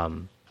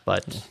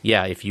 But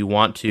yeah, if you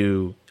want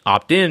to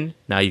opt in,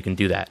 now you can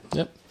do that.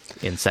 Yep.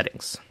 In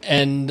settings.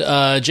 And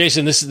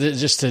Jason, this is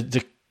just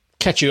to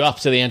catch you up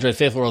to the Android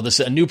faithful world.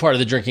 This a new part of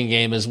the drinking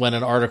game is when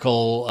an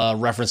article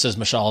references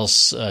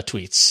Michelle's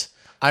tweets.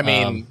 I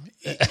mean,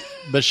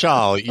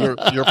 Michelle, you're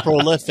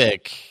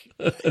prolific.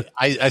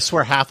 I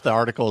swear half the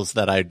articles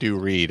that I do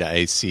read,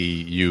 I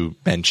see you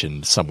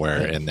mentioned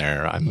somewhere in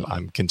there.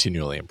 I'm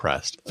continually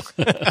impressed.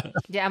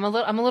 Yeah, I'm a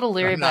little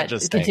leery about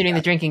continuing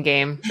the drinking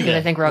game because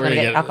I think we're all going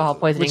to get alcohol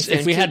poisoning soon.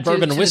 If we had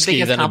bourbon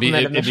whiskey, then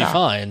it'd be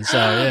fine. So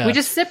yeah. we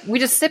just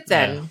sip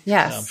then.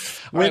 Yeah. Yes.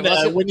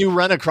 When you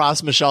run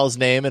across Michelle's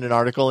name in an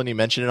article and you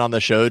mention it on the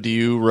show, do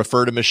you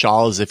refer to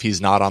Michelle as if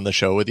he's not on the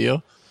show with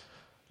you?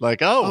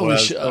 Like,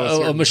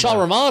 Michelle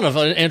Rahman of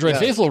Android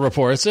Faithful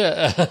reports.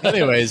 Yeah.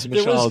 Anyways,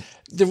 Michelle.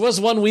 There was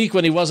 1 week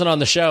when he wasn't on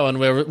the show, and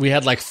we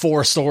had like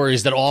 4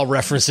 stories that all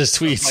referenced his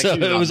tweets. So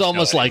it was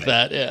almost like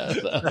that. Yeah.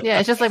 So. Yeah,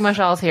 it's just like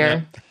Michelle's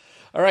here. Yeah.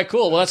 All right,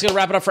 cool. Well, that's going to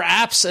wrap it up for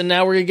apps. And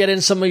now we're going to get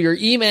into some of your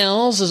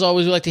emails. As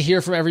always, we like to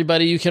hear from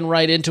everybody. You can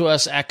write into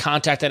us at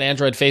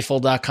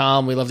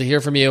contact@androidfaithful.com. We love to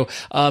hear from you.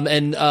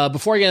 And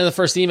before I get into the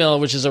first email,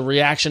 which is a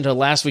reaction to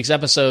last week's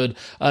episode,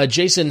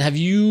 Jason, did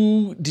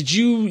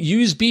you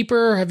use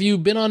Beeper? Have you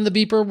been on the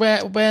Beeper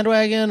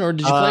bandwagon, or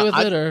did you play with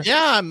it? Or?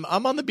 Yeah,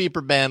 I'm on the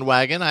Beeper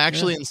bandwagon. I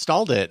actually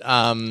installed it.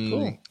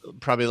 Cool.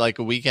 Probably like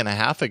a week and a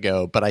half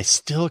ago, but I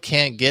still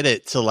can't get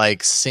it to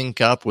like sync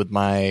up with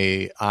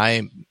my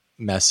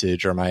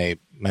iMessage or my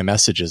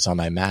messages on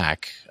my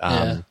Mac.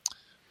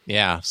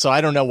 So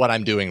I don't know what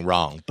I'm doing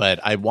wrong, but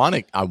I want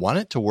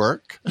it to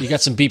work. You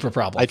got some Beeper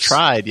problems. I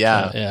tried.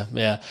 Yeah.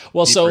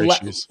 Well,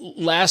 Beeper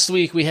last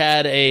week we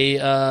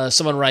had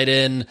someone write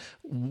in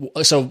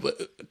so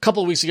a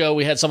couple of weeks ago,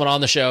 we had someone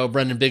on the show,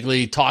 Brendan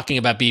Bigley, talking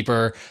about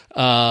Beeper,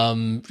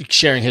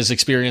 sharing his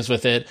experience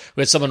with it.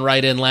 We had someone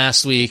write in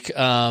last week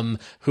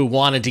who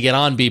wanted to get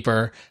on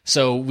Beeper,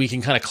 so we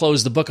can kind of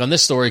close the book on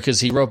this story because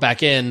he wrote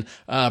back in.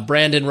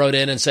 Brandon wrote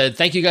in and said,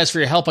 "Thank you guys for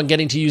your help on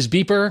getting to use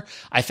Beeper.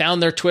 I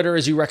found their Twitter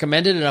as you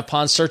recommended, and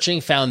upon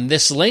searching, found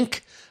this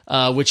link."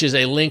 Which is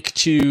a link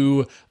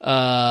to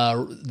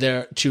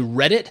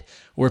Reddit,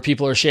 where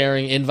people are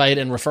sharing invite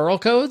and referral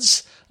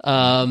codes.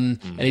 And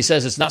he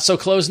says it's not so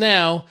closed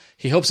now.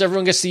 He hopes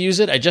everyone gets to use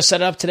it. I just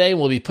set it up today and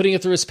we'll be putting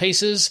it through its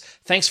paces.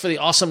 Thanks for the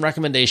awesome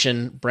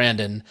recommendation,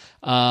 Brandon.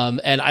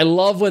 And I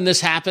love when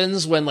this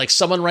happens, when like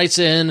someone writes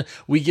in,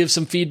 we give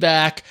some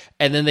feedback,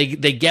 and then they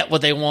get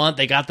what they want.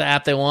 They got the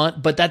app they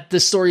want. But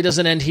this story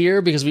doesn't end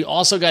here, because we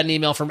also got an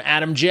email from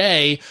Adam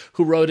J,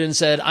 who wrote in and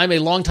said, I'm a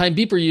longtime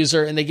Beeper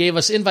user and they gave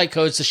us invite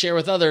codes to share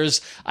with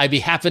others. I'd be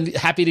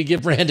happy to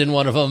give Brandon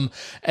one of them.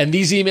 And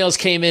these emails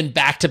came in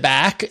back to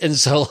back. And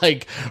so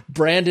like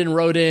Brandon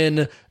wrote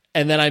in,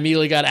 and then I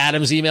immediately got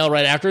Adam's email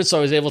right after it, so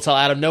I was able to tell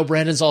Adam, no,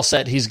 Brandon's all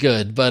set. He's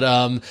good. But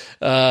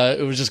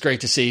it was just great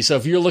to see. So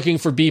if you're looking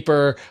for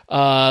Beeper,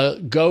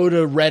 go to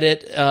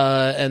Reddit,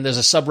 and there's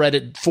a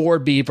subreddit for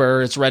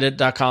Beeper. It's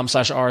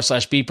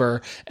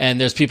reddit.com/r/Beeper, and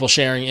there's people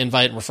sharing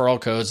invite and referral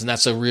codes, and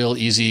that's a real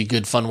easy,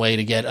 good, fun way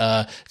to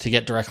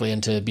get directly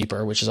into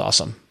Beeper, which is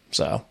awesome.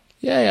 So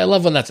yeah, I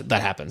love when that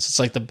happens. It's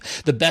like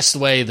the best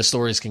way the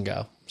stories can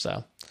go.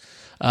 So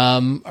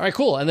all right,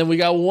 cool. And then we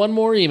got one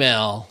more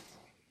email.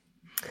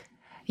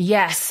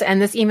 Yes,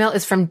 and this email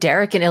is from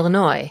Derek in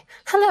Illinois.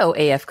 Hello,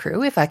 AF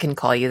crew, if I can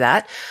call you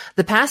that.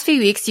 The past few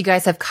weeks, you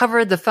guys have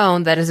covered the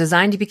phone that is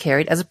designed to be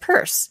carried as a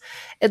purse.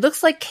 It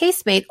looks like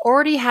Casemate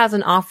already has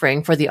an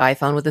offering for the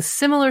iPhone with a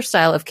similar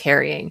style of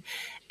carrying.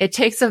 It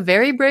takes a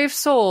very brave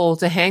soul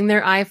to hang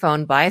their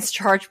iPhone by its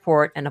charge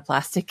port and a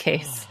plastic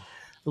case.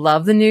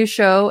 Love the new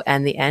show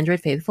and the Android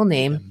faithful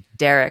name,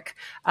 Derek.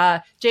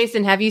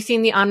 Jason, have you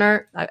seen the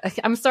Honor?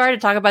 I'm sorry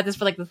to talk about this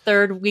for like the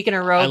third week in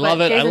a row. I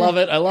love it.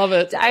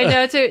 I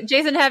know too.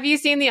 Jason, have you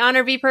seen the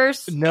Honor V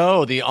Purse?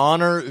 No, the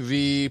Honor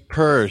V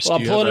Purse. Well,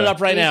 I'm pulling it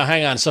up right now.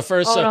 Hang on. So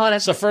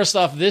first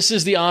off, this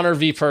is the Honor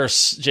V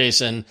Purse,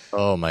 Jason.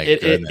 Oh my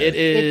goodness. It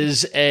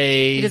is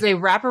a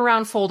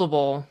wraparound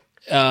foldable.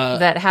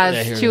 That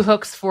has two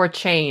hooks for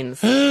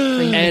chains.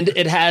 And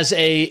it has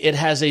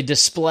a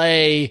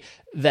display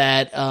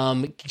that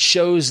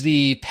shows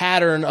the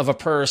pattern of a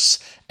purse,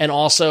 and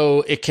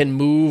also it can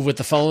move with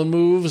the phone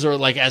moves, or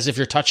like as if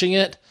you're touching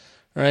it,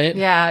 right?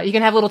 Yeah, you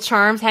can have little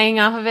charms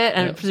hanging off of it,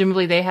 and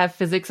presumably they have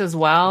physics as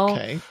well.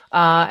 Okay.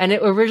 And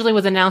it originally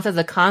was announced as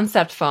a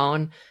concept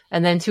phone,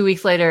 and then 2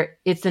 weeks later,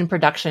 it's in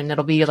production.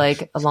 It'll be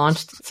like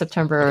launched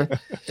September.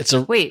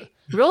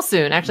 Real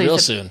soon, actually. Real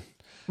soon.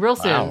 Real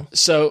soon. Wow.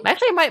 So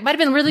actually, it might have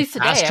been released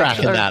today. Fast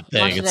tracking that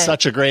thing. It's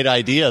such a great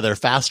idea. They're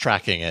fast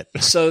tracking it.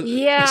 So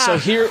yeah. So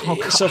here,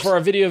 so for our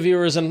video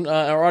viewers and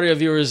our audio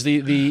viewers,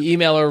 the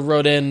emailer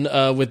wrote in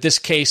with this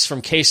case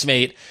from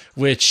Casemate,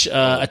 which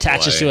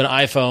attaches to an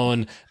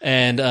iPhone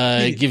and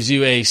gives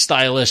you a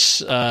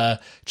stylish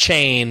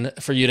chain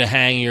for you to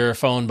hang your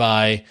phone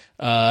by.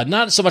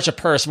 Not so much a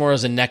purse, more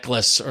as a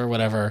necklace or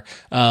whatever.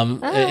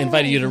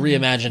 Inviting you to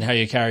reimagine how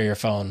you carry your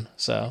phone.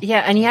 So yeah,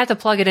 and you have to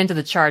plug it into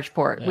the charge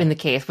port in the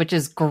case, which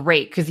is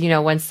great because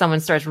when someone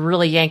starts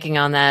really yanking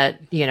on that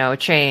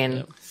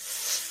chain,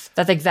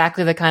 that's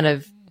exactly the kind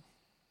of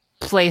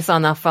place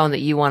on the phone that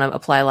you want to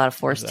apply a lot of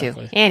force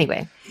to.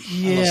 Anyway,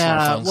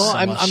 yeah. Well,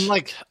 I'm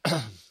like.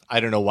 I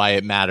don't know why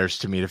it matters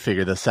to me to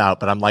figure this out,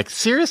 but I'm like,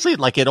 seriously,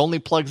 like it only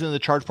plugs into the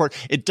charge port.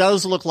 It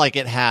does look like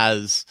it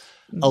has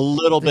a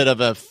little bit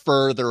of a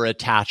further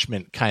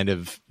attachment kind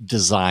of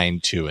design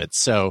to it.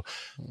 So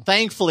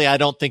thankfully, I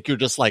don't think you're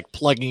just like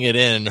plugging it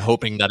in and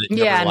hoping that it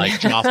never like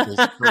jostles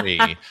free.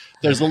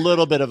 There's a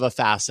little bit of a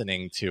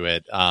fastening to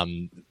it.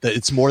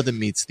 It's more than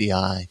meets the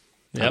eye,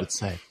 I would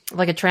say.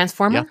 Like a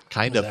transformer? Yeah,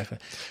 kind of.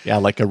 Yeah,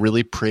 like a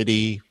really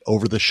pretty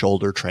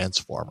over-the-shoulder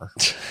transformer.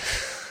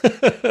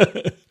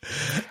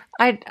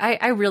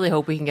 I really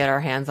hope we can get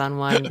our hands on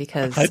one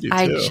because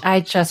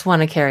I just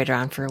want to carry it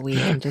around for a week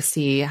and just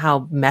see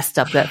how messed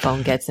up that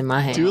phone gets in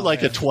my hand. Do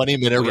like a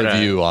 20-minute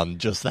review on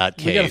just that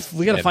case.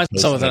 We got to find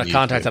someone that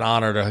contact an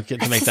Honor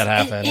to make that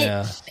happen.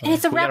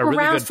 It's a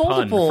wraparound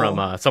foldable.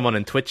 From someone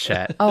in Twitch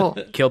chat.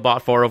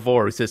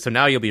 Killbot404 who says, so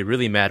now you'll be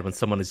really mad when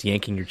someone is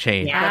yanking your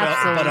chain.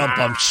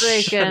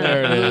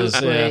 There it is.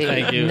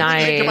 Thank you.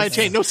 Nice. Yanking my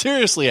chain. No,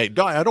 seriously, I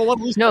don't want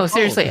to lose. No,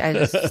 seriously,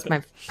 it's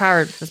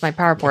my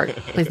power port.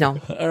 Please no.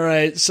 All right.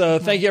 So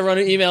thank you everyone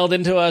who emailed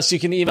into us. You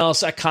can email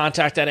us at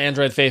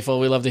contact@AndroidFaithful.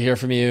 We love to hear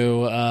from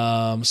you.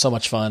 So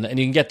much fun. And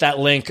you can get that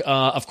link,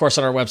 of course,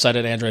 on our website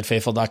at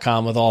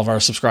AndroidFaithful.com with all of our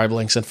subscribe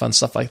links and fun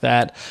stuff like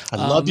that. I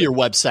love your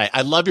website.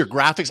 I love your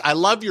graphics. I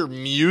love your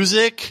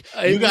music.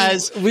 You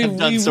guys have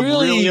done some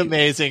really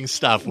amazing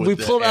stuff with We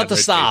pulled out the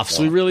stops.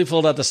 Faithful. We really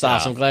pulled out the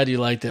stops. I'm glad you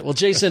liked it. Well,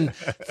 Jason,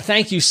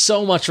 thank you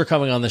so much for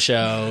coming on the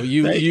show.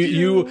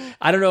 You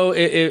I don't know,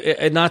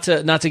 not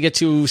to get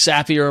too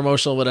sappy or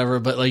emotional or whatever,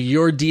 but like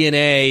your DNA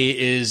DNA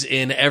is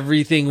in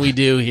everything we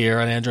do here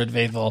on Android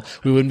Faithful.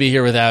 We wouldn't be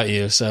here without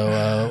you.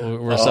 So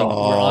we're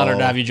honored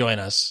to have you join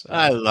us.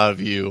 I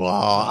love you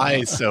all.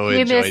 I so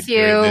enjoyed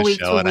doing this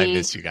show, and I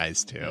miss you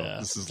guys too.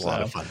 This is a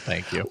lot of fun.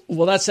 Thank you.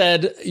 Well, that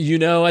said, at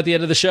the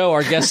end of the show,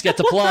 our guests get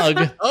to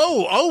plug.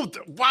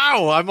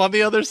 Wow! I'm on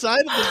the other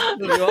side of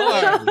this. You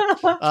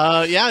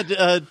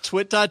are.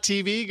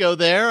 Twit.tv. Go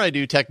there. I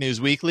do Tech News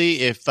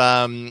Weekly.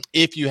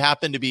 If you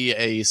happen to be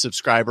a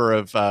subscriber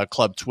of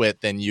Club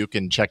Twit, then you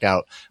can check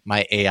out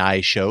my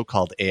AI show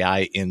called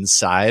AI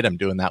Inside. I'm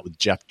doing that with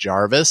Jeff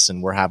Jarvis,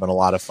 and we're having a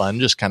lot of fun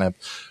just kind of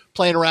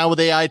playing around with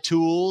AI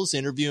tools,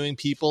 interviewing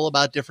people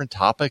about different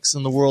topics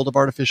in the world of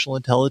artificial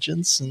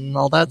intelligence and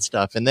all that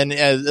stuff. And then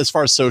as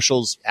far as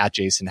socials, at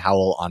Jason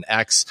Howell on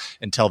X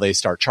until they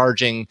start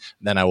charging,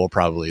 then I will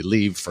probably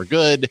leave for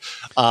good.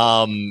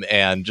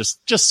 And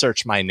just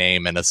search my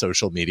name in a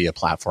social media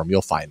platform.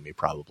 You'll find me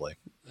probably.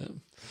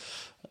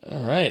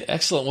 All right.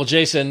 Excellent. Well,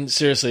 Jason,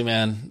 seriously,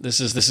 man,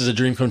 this is a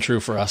dream come true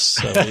for us.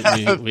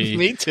 So we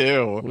Me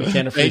too. We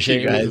can't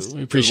appreciate you guys.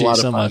 We appreciate you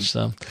so much.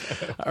 So,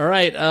 all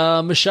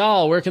right.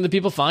 Michelle, where can the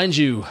people find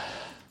you?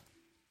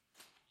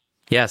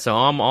 Yeah, so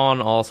I'm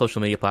on all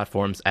social media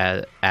platforms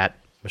at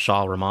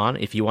Mishal Rahman.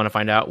 If you want to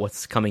find out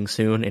what's coming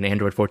soon in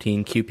Android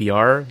 14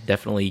 QPR,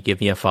 definitely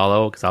give me a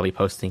follow because I'll be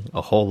posting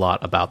a whole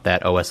lot about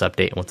that OS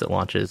update once it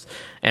launches.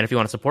 And if you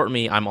want to support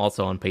me, I'm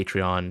also on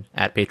Patreon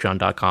at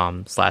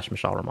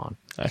patreon.com/Mishal Rahman.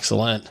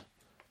 Excellent.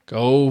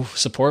 Go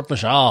support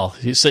Mishal.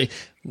 He's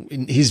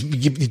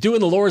doing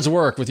the Lord's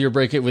work with your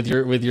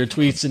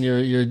tweets and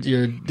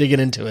you're digging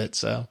into it.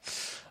 So,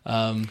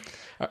 well,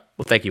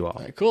 thank you all.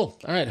 All right, cool.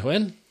 All right,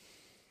 Huynh.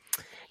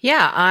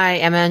 Yeah, I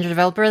am an Android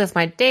developer. That's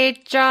my day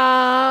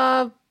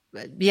job.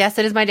 Yes,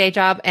 it is my day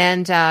job.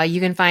 And you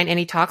can find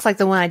any talks like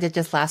the one I did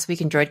just last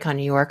week in DroidCon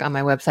New York on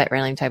my website,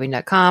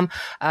 railingtyping.com,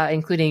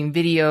 including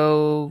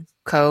video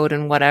code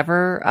and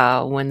whatever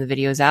when the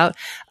video's out.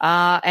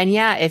 And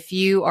yeah, if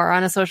you are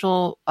on a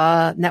social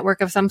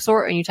network of some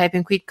sort and you type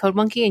in Code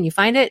Monkey and you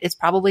find it, it's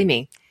probably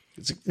me.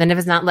 Then if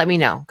it's not, let me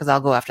know because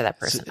I'll go after that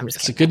person.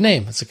 It's a good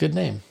name. It's a good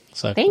name.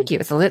 So, thank you.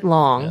 It's a little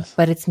long,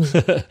 but it's me.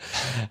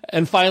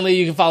 And finally,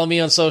 you can follow me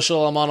on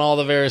social. I'm on all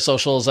the various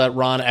socials at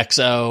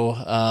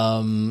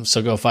RonXO.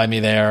 So go find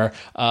me there.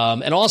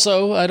 And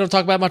also, I don't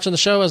talk about much on the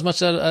show as much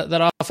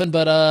that often,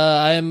 but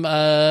I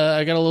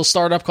got a little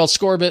startup called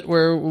Scorebit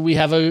where we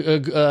have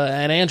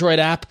an Android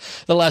app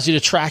that allows you to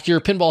track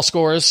your pinball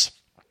scores.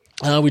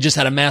 We just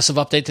had a massive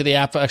update to the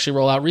app actually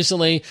roll out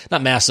recently.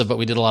 Not massive, but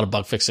we did a lot of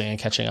bug fixing and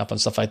catching up and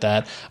stuff like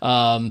that.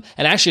 And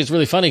actually, it's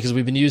really funny because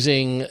we've been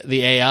using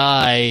the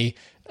AI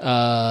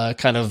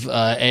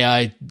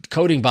AI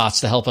coding bots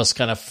to help us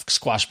kind of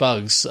squash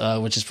bugs,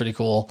 which is pretty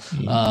cool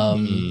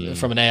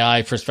from an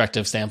AI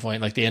perspective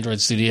standpoint, like the Android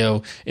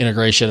Studio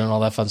integration and all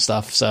that fun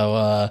stuff.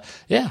 So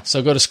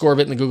so go to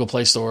Scorebit in the Google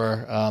Play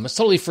Store. It's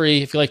totally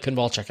free. If you like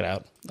pinball, check it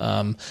out.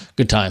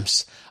 Good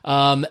times.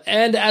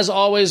 And as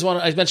always,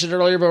 I mentioned it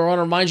earlier, but I want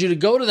to remind you to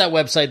go to that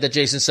website that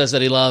Jason says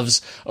that he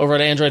loves over at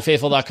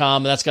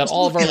AndroidFaithful.com. That's got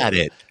all of our... Look at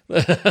it.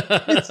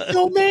 It's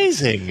so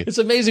amazing. It's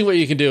amazing what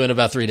you can do in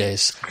about 3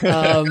 days.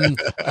 And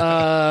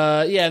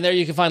there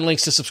you can find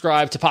links to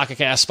subscribe to Pocket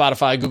Cast,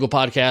 Spotify, Google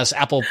Podcasts,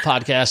 Apple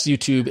Podcasts,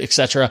 YouTube,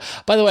 etc.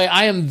 By the way,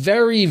 I am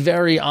very,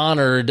 very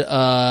honored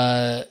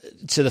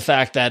to the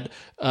fact that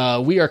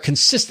we are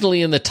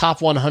consistently in the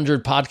top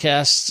 100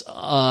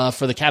 podcasts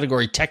for the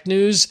category Tech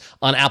News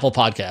on Apple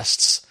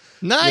Podcasts.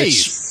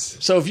 Nice.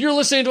 So if you're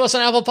listening to us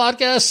on Apple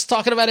Podcasts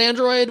talking about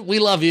Android, we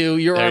love you.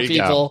 You're our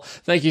people. Go.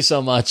 Thank you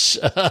so much.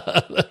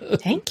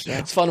 Thank you.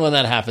 It's fun when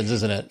that happens,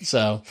 isn't it?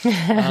 So,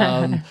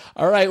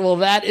 all right. Well,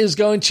 that is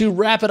going to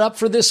wrap it up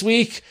for this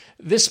week.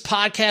 This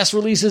podcast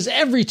releases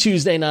every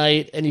Tuesday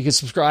night, and you can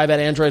subscribe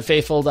at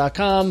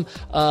AndroidFaithful.com,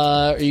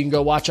 or you can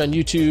go watch on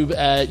YouTube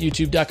at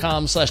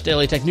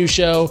youtube.com/Daily Tech News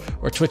Show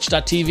or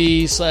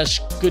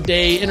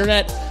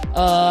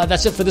twitch.tv/GoodDayInternet.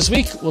 That's it for this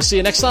week. We'll see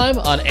you next time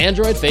on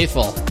Android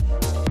Faithful.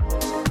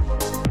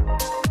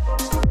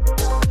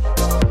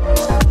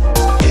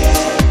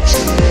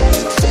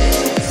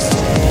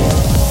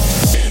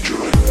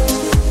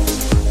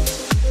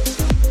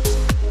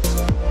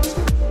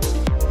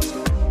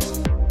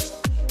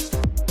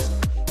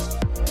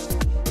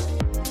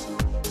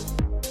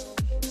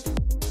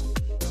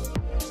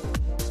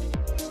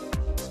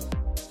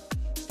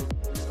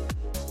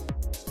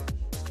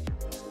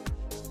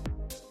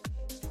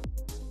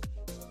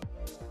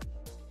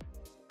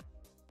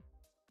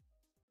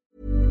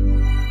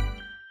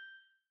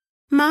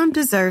 Mom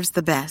deserves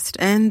the best,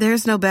 and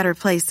there's no better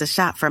place to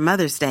shop for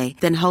Mother's Day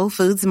than Whole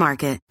Foods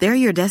Market. They're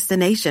your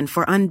destination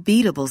for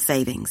unbeatable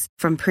savings,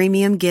 from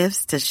premium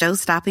gifts to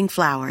show-stopping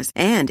flowers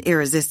and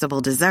irresistible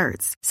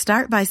desserts.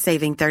 Start by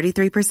saving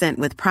 33%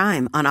 with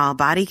Prime on all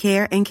body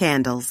care and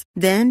candles.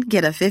 Then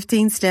get a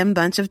 15-stem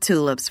bunch of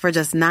tulips for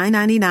just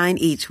 $9.99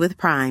 each with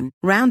Prime.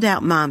 Round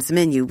out Mom's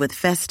menu with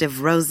festive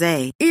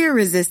rosé,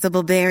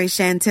 irresistible berry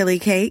chantilly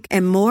cake,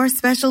 and more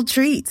special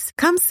treats.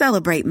 Come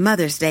celebrate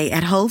Mother's Day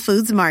at Whole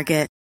Foods Market.